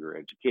for younger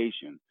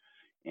education,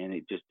 and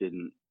it just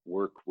didn't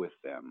work with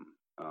them.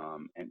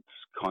 And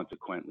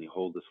consequently,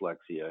 whole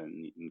dyslexia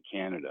in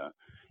Canada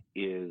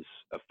is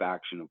a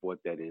faction of what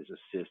that is,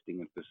 assisting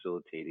and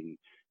facilitating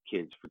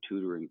kids for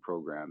tutoring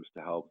programs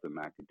to help them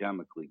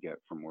academically get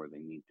from where they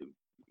need to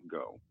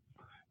go.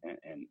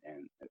 And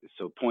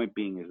so point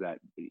being is that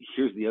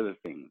here's the other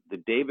thing.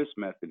 The Davis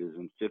method is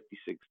in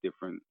 56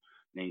 different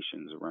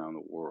nations around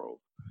the world.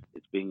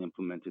 It's being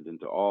implemented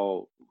into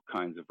all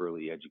kinds of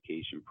early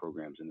education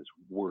programs, and it's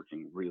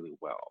working really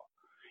well.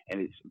 And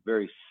it's a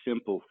very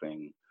simple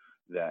thing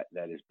that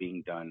is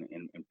being done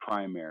in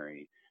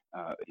primary.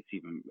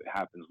 It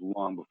happens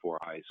long before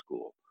high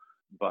school.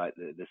 But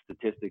the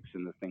statistics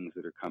and the things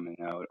that are coming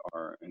out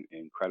are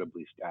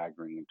incredibly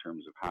staggering in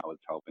terms of how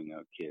it's helping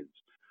out kids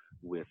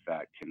with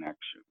that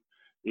connection.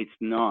 It's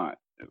not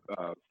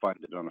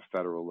funded on a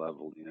federal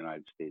level in the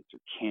United States or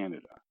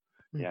Canada.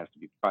 It has to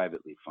be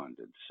privately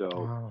funded.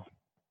 So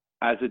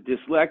as a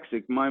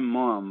dyslexic, my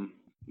mom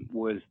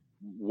was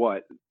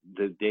what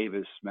the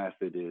Davis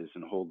method is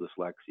and whole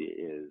dyslexia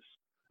is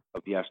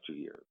of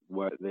yesteryear.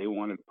 What they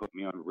wanted to put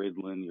me on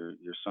Ritalin,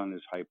 your son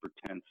is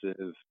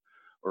hypertensive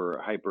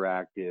or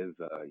hyperactive,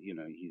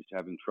 he's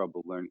having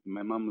trouble learning.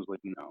 My mom was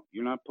like, no,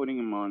 you're not putting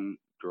him on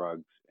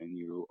drugs, and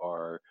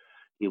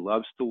he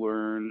loves to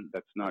learn.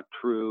 That's not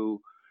true.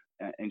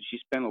 And she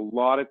spent a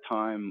lot of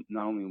time,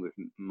 not only with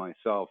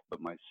myself, but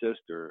my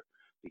sister,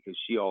 because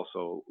she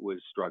also was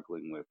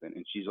struggling with it.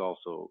 And she's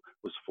also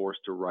was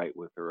forced to write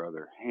with her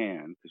other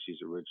hand because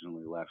she's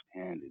originally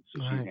left-handed.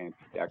 So she's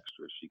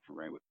ambidextrous. She can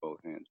write with both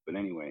hands. But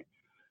anyway,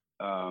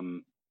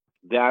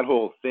 that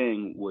whole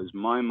thing was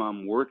my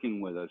mom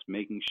working with us,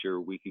 making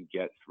sure we could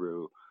get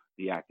through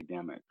the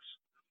academics.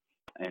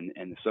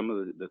 And some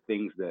of the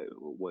things that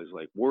was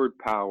like word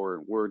power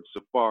and word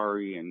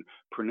safari and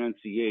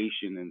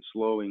pronunciation and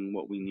slowing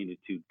what we needed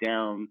to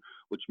down,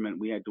 which meant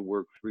we had to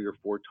work 3 or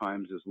 4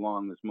 times as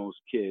long as most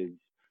kids.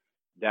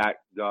 That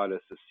got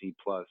us a C+,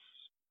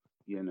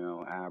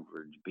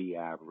 average, B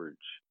average.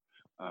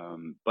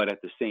 But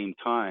at the same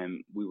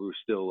time, we were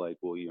still like,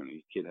 well, your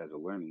kid has a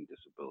learning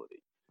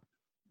disability.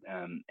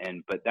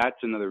 But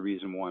that's another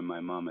reason why my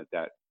mom at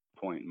that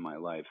point in my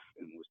life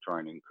and was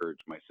trying to encourage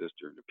my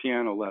sister into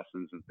piano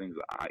lessons and things.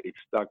 It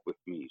stuck with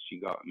me. She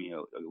got me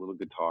a little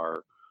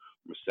guitar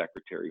from a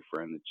secretary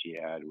friend that she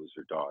had. It was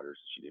her daughter,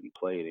 so she didn't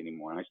play it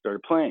anymore, and I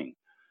started playing.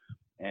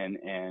 And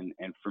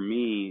for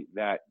me,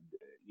 that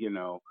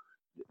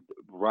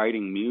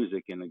writing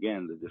music, and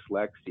again the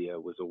dyslexia,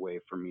 was a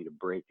way for me to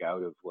break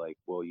out of like,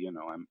 well,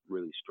 I'm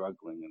really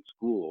struggling in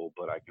school,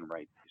 but I can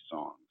write these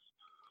songs.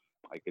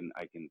 I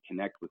can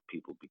connect with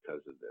people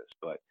because of this.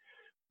 But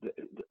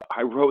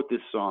I wrote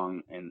this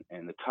song, and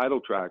the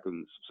title track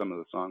and some of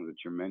the songs that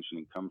you're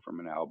mentioning come from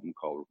an album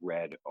called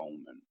Red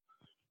Omen,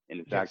 and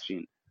it's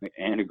actually an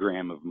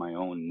anagram of my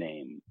own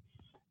name.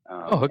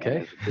 Oh,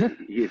 okay.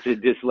 It's a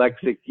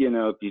dyslexic,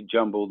 if you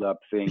jumbled up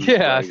things.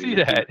 Yeah, right? I see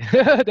that.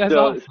 That's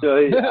so, awesome. so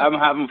I'm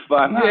having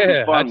fun.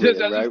 Yeah, I With just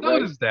it, right?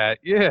 noticed that.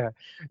 Yeah,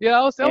 yeah.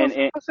 I was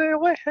saying,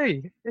 wait,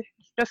 hey,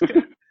 that's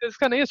it's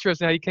kind of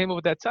interesting how you came up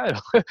with that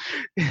title.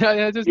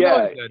 Yeah, I just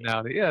noticed that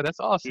now. Yeah,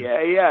 that's awesome.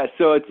 Yeah.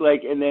 So it's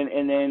like, and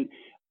then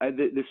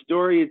the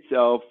story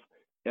itself,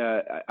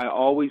 I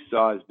always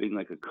saw as being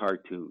like a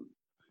cartoon.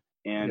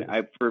 And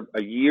Yes. for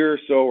a year or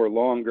so or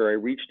longer, I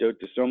reached out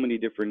to so many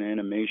different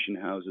animation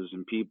houses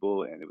and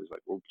people, and it was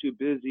like, we're too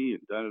busy,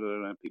 and da da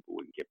da da. People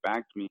wouldn't get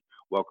back to me.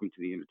 Welcome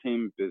to the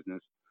entertainment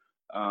business.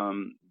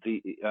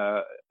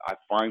 I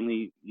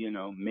finally,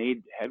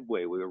 made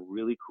headway with a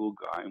really cool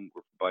guy, and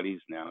we're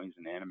buddies now. He's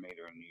an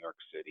animator in New York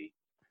City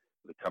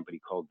with a company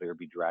called There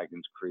Be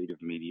Dragons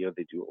Creative Media.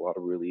 They do a lot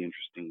of really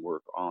interesting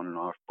work on and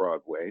off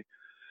Broadway,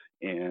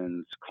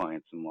 and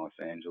clients in Los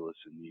Angeles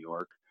and New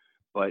York.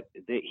 But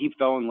he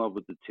fell in love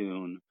with the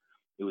tune.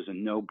 It was a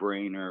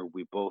no-brainer.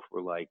 We both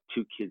were like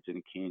two kids in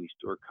a candy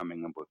store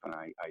coming up with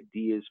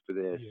ideas for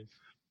this. Yes.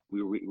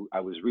 I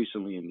was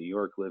recently in New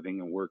York living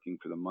and working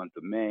for the month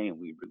of May, and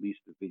we released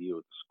a video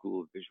at the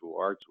School of Visual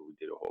Arts where we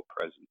did a whole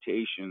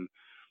presentation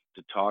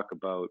to talk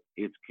about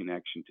its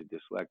connection to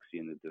dyslexia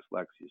and the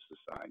Dyslexia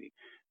Society.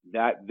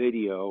 That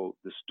video,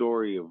 the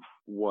story of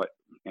what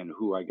and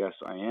who I guess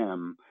I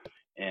am,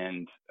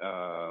 and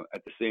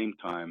at the same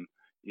time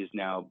is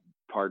now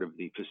part of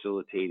the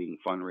facilitating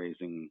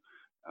fundraising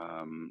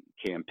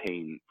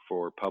campaign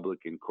for public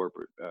and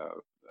corporate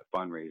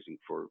fundraising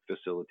for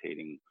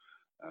facilitating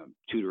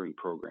tutoring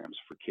programs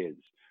for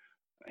kids.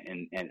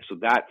 And so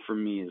that for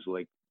me is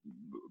like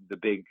the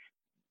big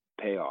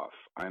payoff.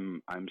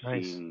 I'm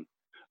Nice. seeing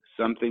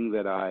something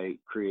that I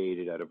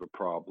created out of a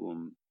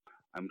problem.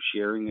 I'm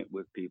sharing it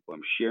with people.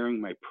 I'm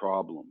sharing my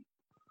problem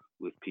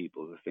with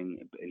people, the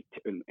thing,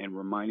 and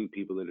reminding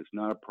people that it's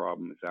not a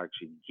problem, it's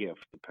actually a gift,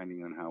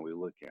 depending on how we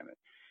look at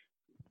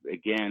it.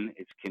 Again,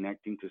 it's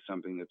connecting to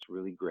something that's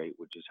really great,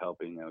 which is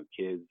helping out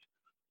kids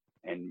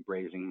and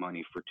raising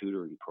money for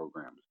tutoring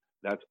programs.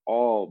 That's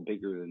all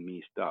bigger than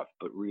me stuff,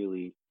 but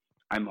really,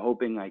 I'm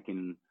hoping I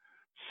can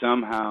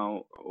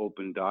somehow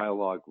open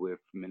dialogue with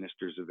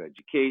ministers of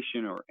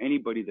education or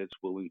anybody that's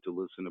willing to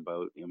listen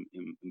about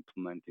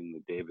implementing the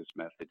Davis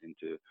method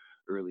into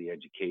early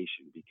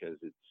education, because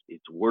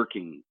it's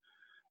working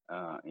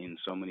in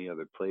so many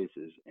other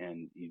places,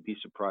 and you'd be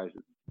surprised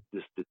at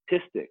the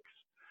statistics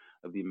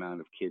of the amount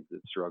of kids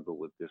that struggle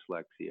with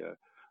dyslexia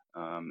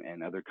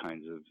and other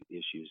kinds of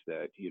issues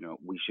that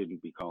we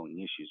shouldn't be calling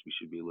issues. We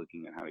should be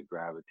looking at how to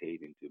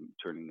gravitate into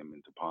turning them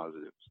into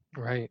positives.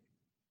 Right.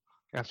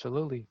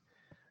 Absolutely.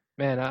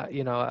 Man,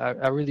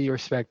 I really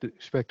respect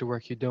the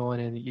work you're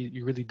doing, and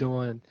you're really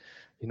doing,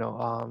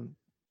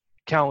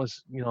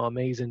 countless,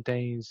 amazing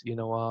things,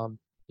 on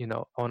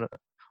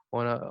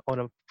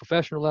a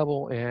professional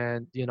level,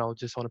 and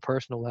just on a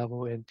personal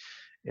level, and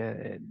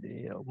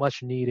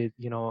much needed,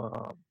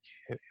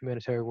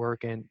 humanitarian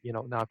work, and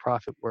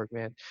nonprofit work,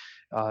 man.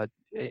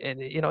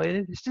 And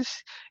it's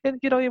just, and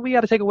we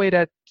got to take away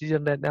that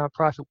that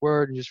nonprofit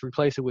word and just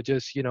replace it with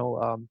just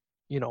human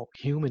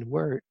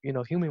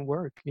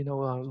work,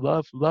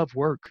 love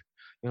work.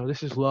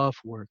 This is love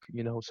work,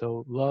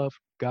 so love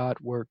God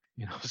work,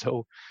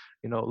 so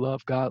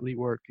love godly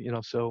work,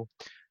 so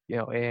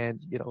and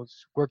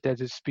it's work that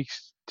just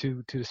speaks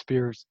to the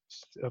spirits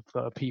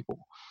of people,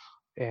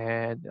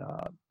 and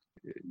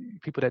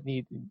people that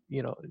need,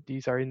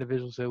 these are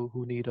individuals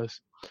who need us.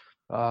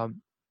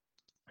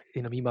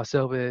 Me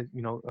myself,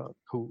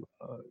 who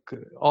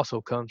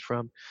also comes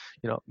from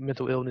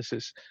mental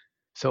illnesses,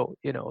 so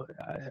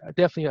I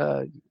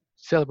definitely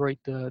celebrate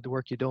the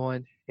work you're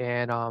doing.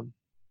 And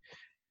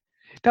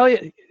now,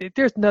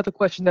 there's another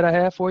question that I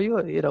have for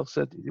you.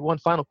 So one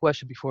final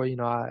question before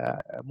I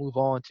move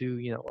on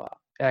to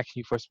asking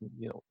you for some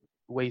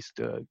ways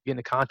to get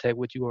into contact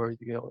with you, or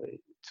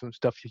some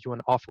stuff that you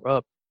want to offer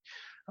up.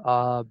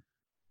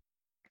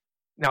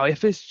 Now,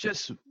 if it's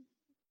just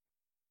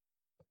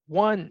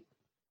one,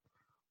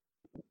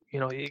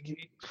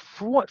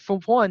 for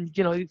one,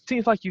 it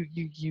seems like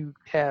you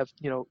have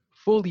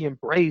fully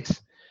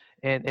embraced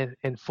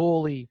and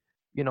fully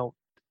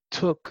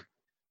took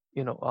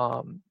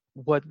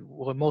what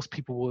most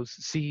people will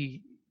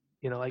see,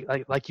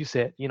 like you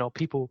said,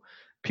 people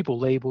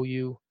label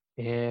you,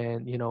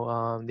 and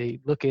they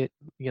look at,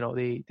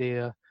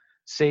 they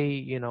say,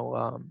 you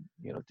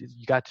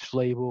got this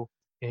label,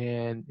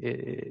 and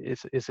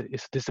it's a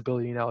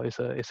disability,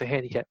 it's a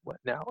handicap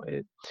now.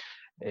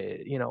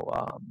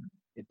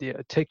 They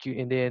take you,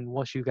 and then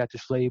once you got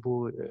this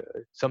label,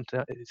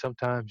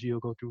 sometimes you'll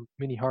go through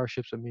many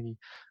hardships or many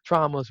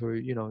traumas, or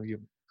you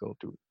go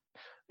through,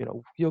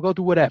 you'll go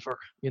through whatever,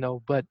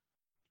 but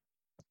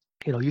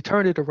you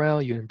turned it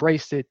around, you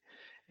embraced it,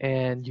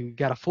 and you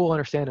got a full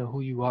understanding of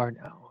who you are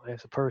now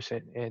as a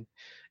person, and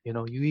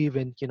you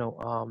even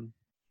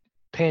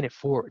paying it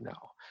forward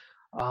now.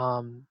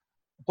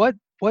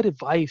 What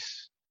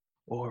advice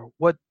or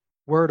what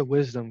word of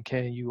wisdom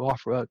can you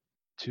offer up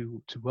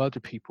to other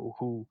people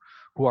who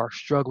are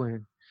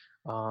struggling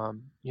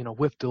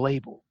with the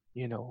label,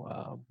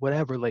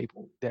 whatever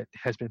label that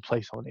has been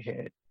placed on the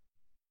head?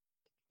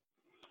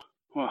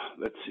 Well,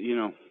 that's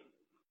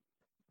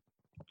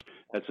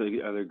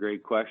another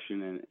great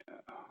question, and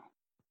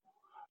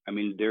I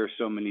mean, there are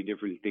so many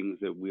different things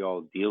that we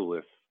all deal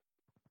with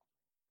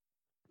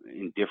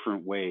in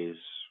different ways,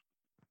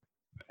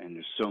 and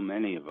there's so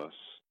many of us.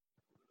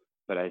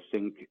 But I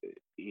think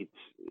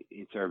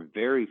it's our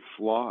very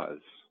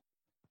flaws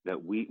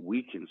that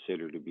we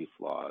consider to be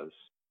flaws.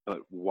 But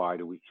why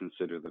do we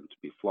consider them to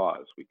be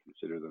flaws? We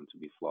consider them to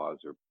be flaws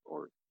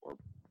or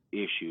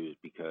issues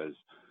because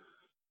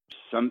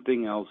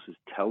something else is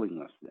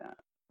telling us that.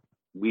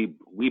 We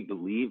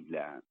believe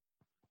that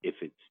if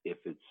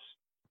it's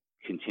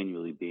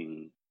continually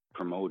being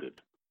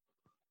promoted,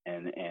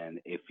 and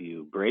if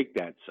you break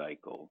that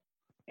cycle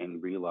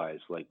and realize,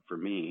 like for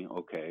me,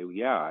 okay,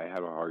 yeah, I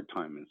had a hard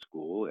time in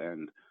school,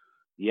 and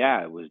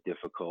yeah, it was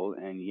difficult,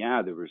 and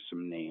yeah, there were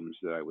some names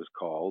that I was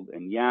called,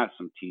 and yeah,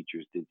 some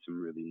teachers did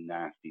some really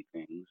nasty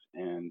things,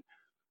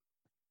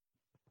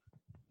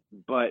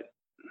 but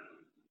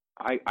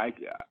it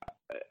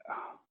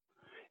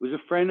was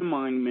a friend of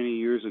mine many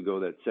years ago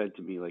that said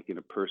to me, like in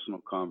a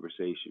personal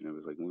conversation, it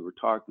was like we were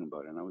talking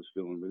about it, and I was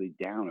feeling really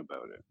down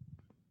about it,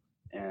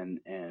 and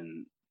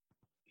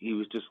he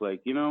was just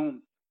like,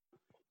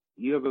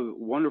 you have a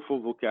wonderful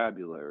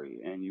vocabulary,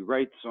 and you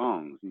write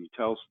songs, and you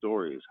tell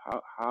stories.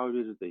 How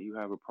is it that you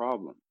have a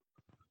problem?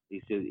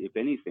 He said, if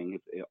anything,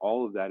 if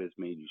all of that has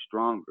made you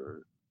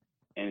stronger,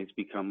 and it's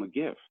become a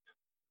gift.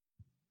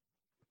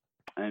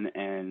 And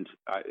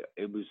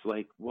it was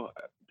like, well,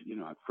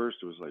 at first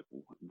it was like,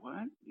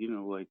 what,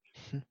 like,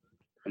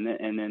 and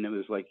then it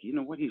was like,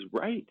 what, he's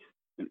right.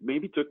 And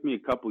maybe it took me a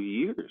couple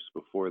years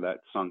before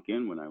that sunk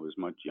in when I was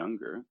much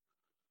younger.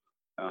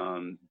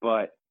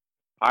 But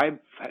I've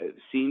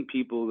seen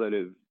people that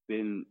have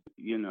been,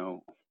 in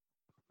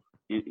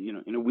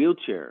a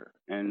wheelchair,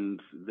 and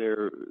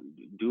they're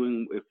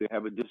doing, if they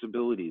have a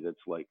disability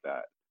that's like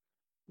that,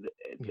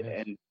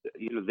 Yes. and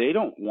they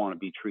don't want to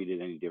be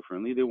treated any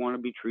differently. They want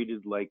to be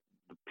treated like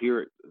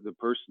the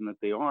person that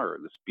they are,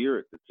 the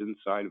spirit that's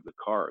inside of the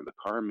car. The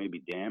car may be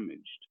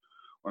damaged,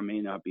 or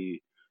may not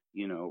be,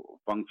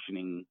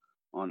 functioning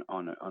on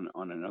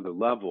another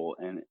level,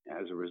 and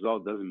as a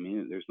result, doesn't mean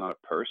that there's not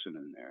a person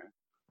in there,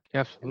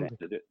 and Absolutely.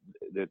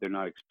 that they're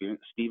not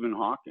experienced. Stephen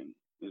Hawking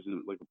is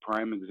like a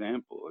prime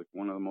example, like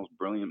one of the most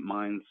brilliant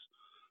minds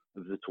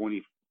of the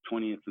 20th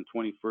and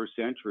 21st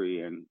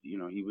century, and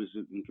he was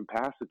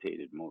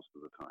incapacitated most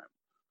of the time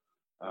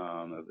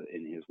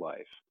in his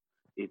life.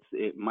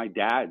 My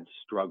dad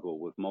struggled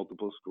with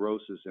multiple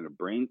sclerosis and a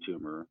brain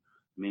tumor.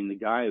 I mean, the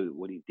guy,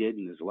 what he did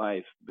in his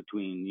life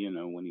between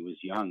when he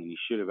was young, and he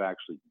should have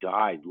actually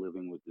died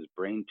living with his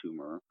brain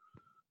tumor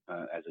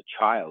as a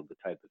child, the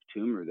type of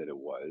tumor that it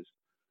was.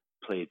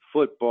 Played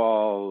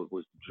football,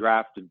 was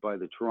drafted by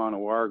the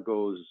Toronto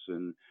Argos,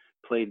 and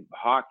played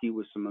hockey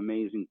with some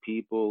amazing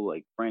people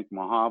like Frank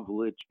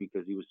Mahovlich,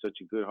 because he was such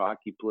a good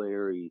hockey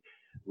player. He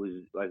was,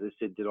 as I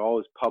said, did all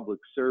his public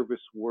service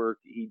work.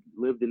 He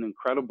lived an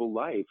incredible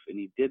life, and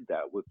he did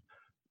that with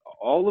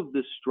all of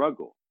this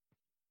struggle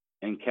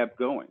and kept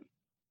going.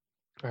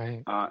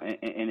 Right.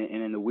 And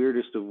in the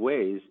weirdest of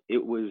ways,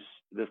 it was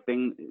the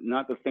thing,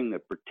 not the thing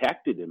that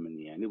protected him in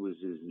the end. It was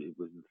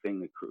the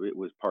thing that it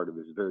was part of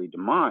his very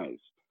demise.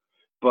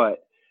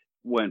 But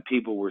when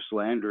people were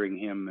slandering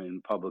him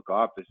in public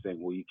office, saying,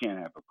 "Well, you can't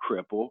have a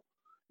cripple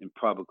in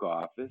public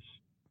office,"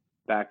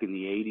 back in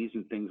the '80s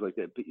and things like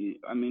that. But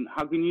I mean,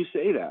 how can you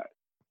say that?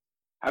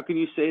 How can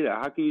you say that?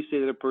 How can you say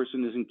that a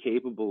person is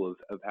incapable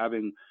of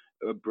having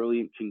a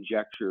brilliant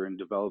conjecture and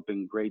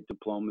developing great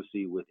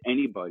diplomacy with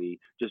anybody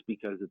just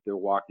because that they're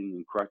walking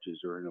in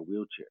crutches or in a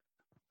wheelchair?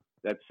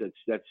 That's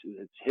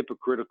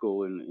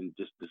hypocritical and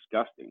just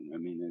disgusting. I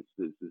mean,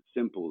 it's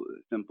simple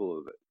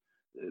of it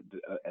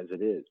as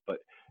it is.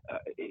 But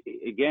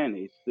again,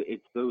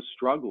 it's those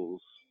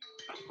struggles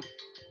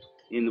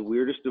in the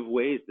weirdest of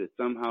ways that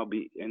somehow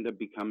end up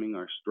becoming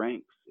our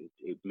strengths.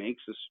 It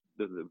makes us,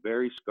 the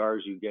very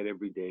scars you get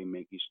every day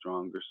make you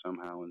stronger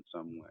somehow in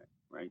some way,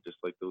 right? Just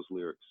like those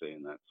lyrics say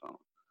in that song.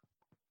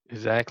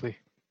 Exactly.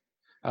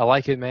 I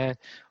like it, man.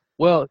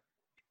 Well,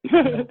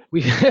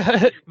 we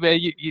man,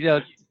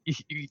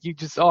 you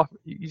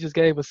just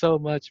gave us so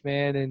much,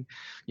 man, and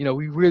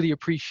we really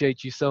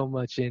appreciate you so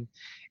much,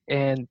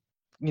 and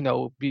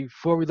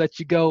before we let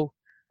you go,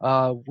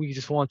 we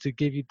just want to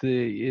give you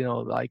the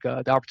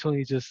the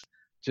opportunity, just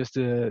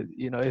to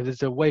if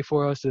there's a way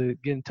for us to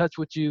get in touch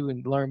with you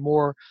and learn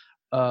more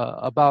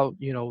about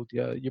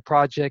your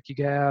project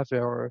you have,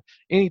 or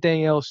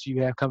anything else you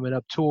have coming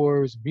up,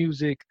 tours,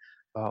 music,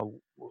 uh,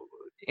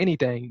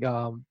 anything.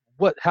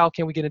 How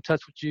can we get in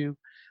touch with you?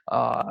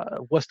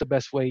 What's the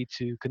best way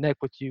to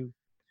connect with you?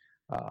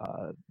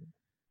 Uh,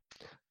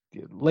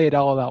 Lay it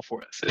all out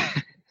for us.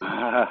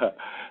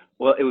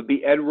 Well, it would be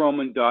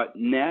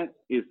edroman.net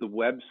is the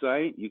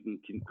website. You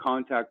can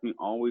contact me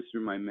always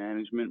through my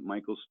management,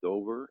 Michael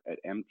Stover at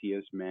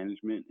MTS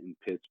Management in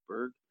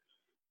Pittsburgh.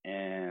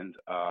 And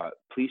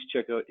please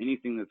check out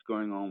anything that's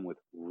going on with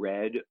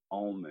Red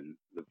Almond,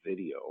 the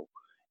video.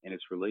 and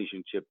its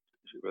relationship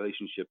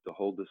to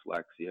whole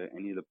dyslexia,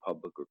 any of the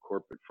public or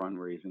corporate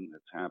fundraising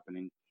that's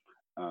happening.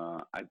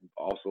 I'd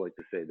also like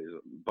to say there's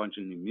a bunch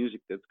of new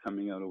music that's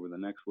coming out over the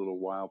next little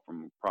while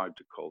from a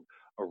project called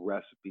A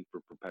Recipe for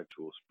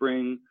Perpetual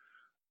Spring.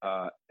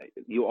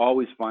 You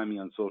always find me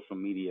on social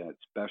media at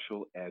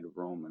Special Ed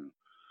Roman,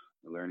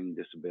 learning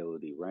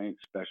disability, right?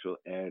 Special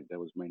Ed, that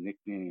was my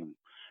nickname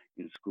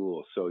in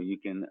school. So you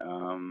can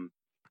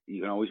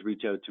always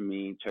reach out to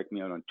me. Check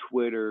me out on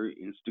Twitter,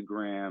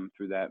 Instagram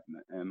through that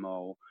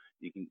MO.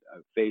 You can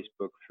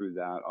Facebook through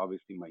that.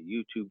 Obviously, my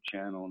YouTube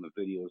channel and the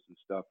videos and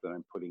stuff that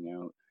I'm putting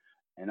out.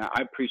 And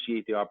I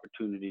appreciate the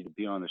opportunity to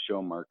be on the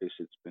show, Marcus.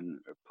 It's been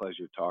a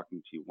pleasure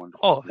talking to you.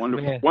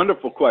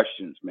 Wonderful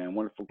questions, man.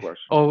 Wonderful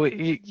questions. Oh,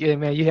 yeah,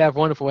 man. You have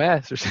wonderful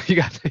answers. You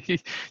got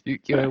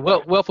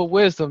wealth of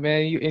wisdom,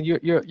 man.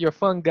 You're a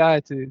fun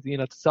guy to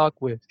talk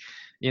with,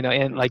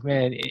 and like,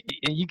 man,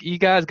 you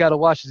guys got to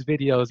watch his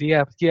videos. He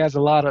has a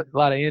lot of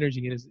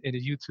energy in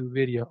his YouTube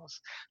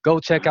videos. Go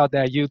check out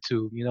that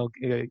YouTube.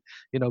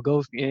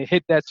 Go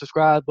hit that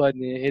subscribe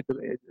button and hit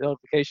the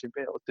notification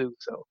bell too.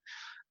 So.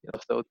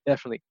 So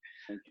definitely.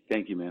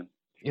 Thank you, man.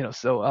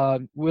 So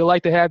we'd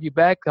like to have you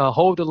back.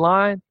 Hold the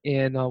line,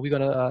 and we're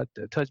gonna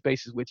touch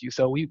bases with you.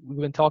 So we've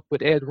been talking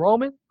with Ed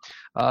Roman.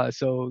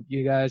 So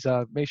you guys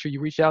make sure you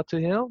reach out to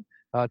him,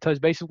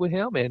 touch bases with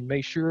him, and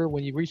make sure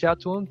when you reach out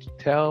to him,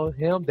 tell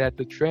him that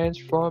the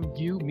Transform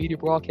You Media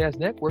Broadcast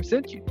Network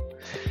sent you.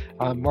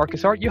 I'm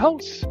Marcus Hart, your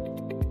host.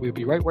 We'll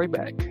be right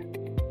back.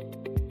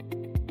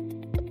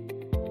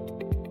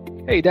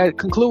 Hey, that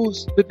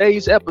concludes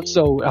today's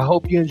episode. I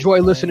hope you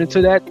enjoy listening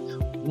to that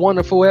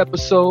wonderful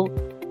episode.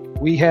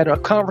 We had a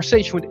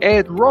conversation with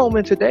Ed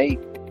Roman today.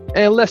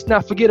 And let's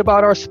not forget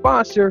about our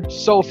sponsor,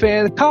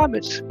 SoFan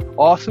Comics.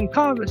 Awesome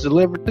comics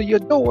delivered to your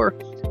door.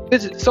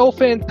 Visit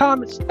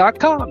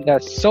SoFanComics.com.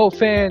 That's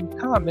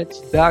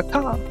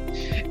SoFanComics.com.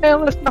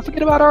 And let's not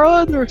forget about our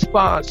other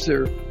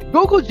sponsor,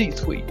 Google G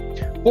Suite.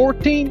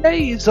 14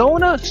 days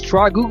on us.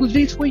 Try Google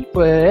G Suite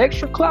for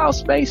extra cloud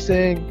space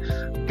and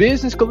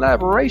business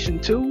collaboration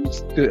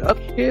tools to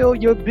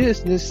upscale your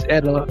business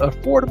at an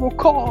affordable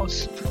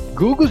cost.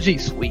 Google G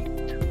Suite.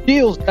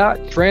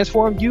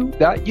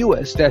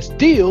 Deals.transformu.us. That's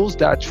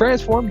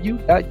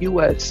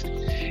deals.transformu.us.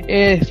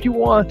 And if you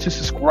want to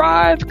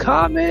subscribe,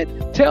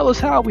 comment, tell us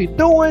how we're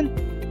doing,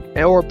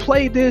 or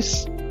play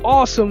this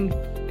awesome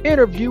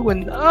interview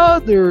and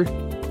other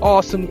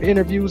awesome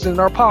interviews in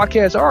our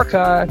podcast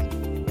archive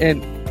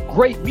and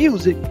great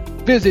music,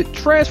 visit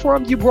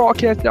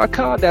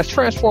transformubroadcast.com. That's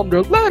transform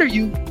the letter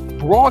U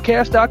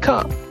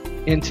broadcast.com.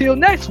 Until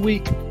next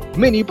week,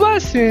 many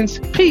blessings,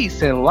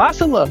 peace, and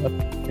lots of love.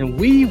 And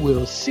we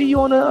will see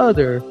you on the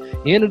other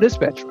end of the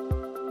spectrum.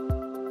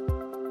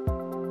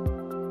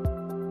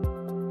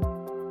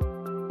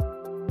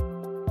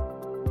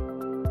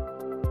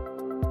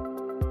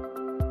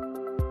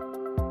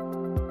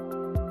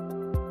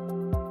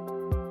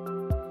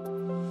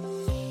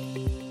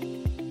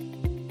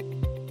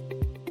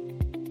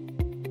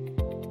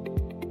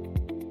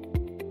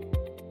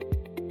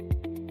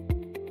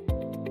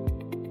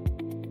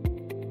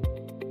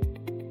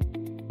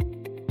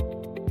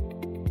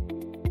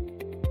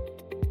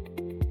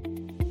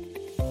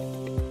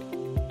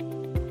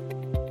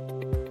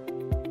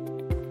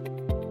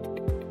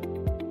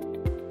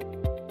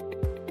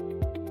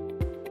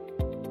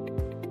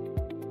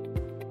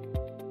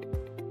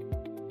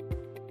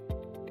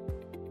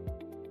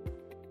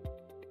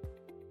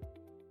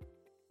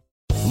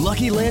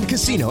 Lucky Land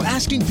Casino,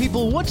 asking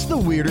people, what's the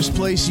weirdest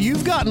place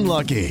you've gotten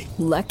lucky?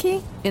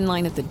 Lucky? In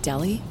line at the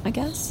deli, I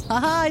guess?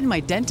 Aha, in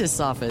my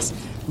dentist's office.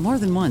 More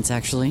than once,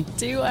 actually.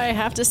 Do I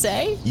have to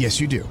say?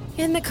 Yes, you do.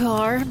 In the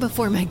car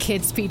before my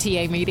kids'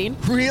 PTA meeting.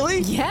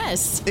 Really?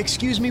 Yes.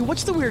 Excuse me,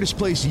 what's the weirdest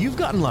place you've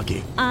gotten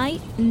lucky? I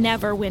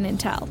never win and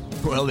tell.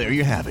 Well, there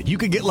you have it. You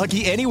can get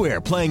lucky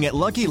anywhere, playing at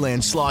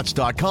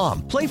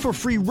LuckyLandSlots.com. Play for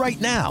free right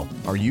now.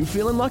 Are you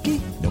feeling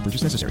lucky? No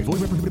purchase necessary.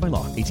 Void where prohibited by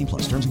law.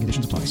 18+. Terms and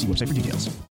conditions apply. See website for details.